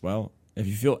 Jesus. Well,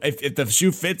 if the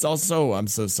shoe fits also, I'm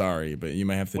so sorry, but you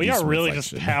might have to We do are some really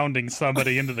reflection. just pounding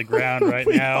somebody into the ground right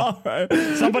now. Are.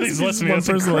 Somebody's This is listening one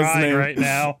to us person crying listening. right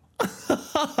now.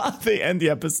 They end the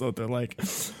episode. They're like,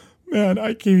 man,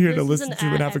 I came here to This is listen an to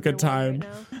you and ad have a good time. right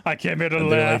now. I came here to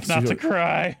And they're laugh, like, not to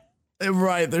cry.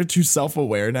 Right. They're too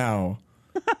self-aware now.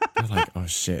 They're like, oh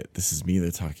shit, this is me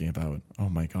they're talking about. Oh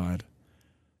my God.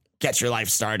 Get your life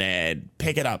started.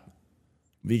 Pick it up.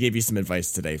 We gave you some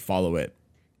advice today. Follow it.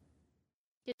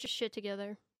 Get your shit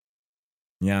together.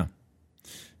 Yeah.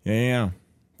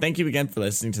 Thank you again for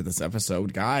listening to this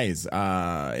episode. Guys,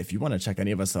 if you want to check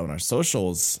any of us out on our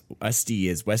socials, Westy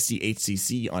is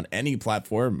WestyHCC on any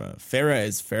platform. Farah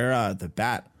is Farah the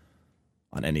Bat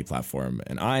on any platform.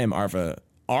 And I am Arva,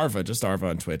 just Arva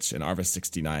on Twitch, and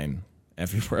Arva69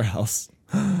 everywhere else,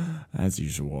 as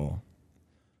usual.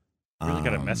 Really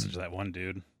gotta message that one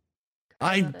dude.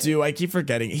 I do. I keep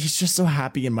forgetting. He's just so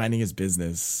happy and minding his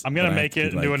business. I'm gonna But I make have to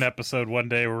it be into like- an episode one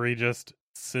day where we just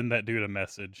send that dude a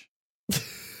message.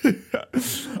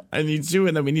 I need to,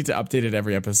 and then we need to update it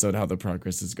every episode how the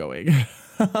progress is going.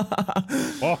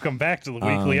 Welcome back to the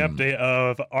weekly update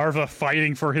of Arva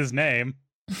fighting for his name.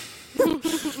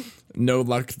 No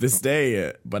luck this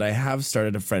day, but I have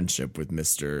started a friendship with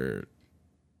Mr.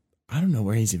 I don't know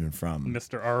where he's even from.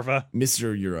 Mr. Arva.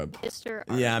 Mr. Europe. Mr.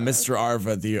 Yeah, Arva. Mr.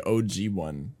 Arva, the OG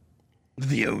one.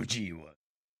 The OG one.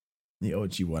 The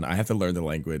OG one. I have to learn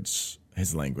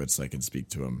his language, so I can speak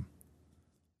to him.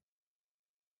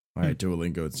 All right,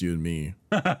 Duolingo, it's you and me.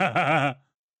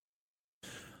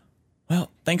 Well,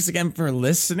 thanks again for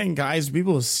listening, guys. We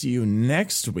will see you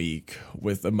next week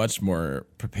with a much more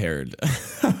prepared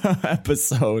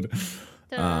episode.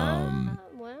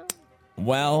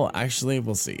 Well, actually,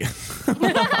 we'll see.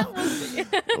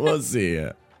 We'll see.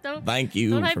 Thank you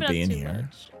don't hype for it up being too here.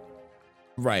 much.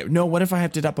 Right. No, what if I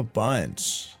hyped it up a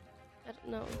bunch?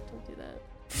 No, don't do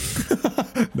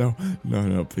that.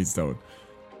 No, please don't.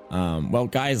 Well,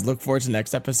 guys, look forward to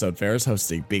next episode. Farrah's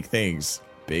hosting. Big things.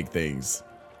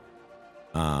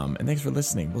 And thanks for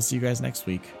listening. We'll see you guys next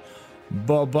week.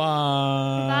 Bye-bye.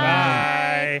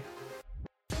 Bye. Bye.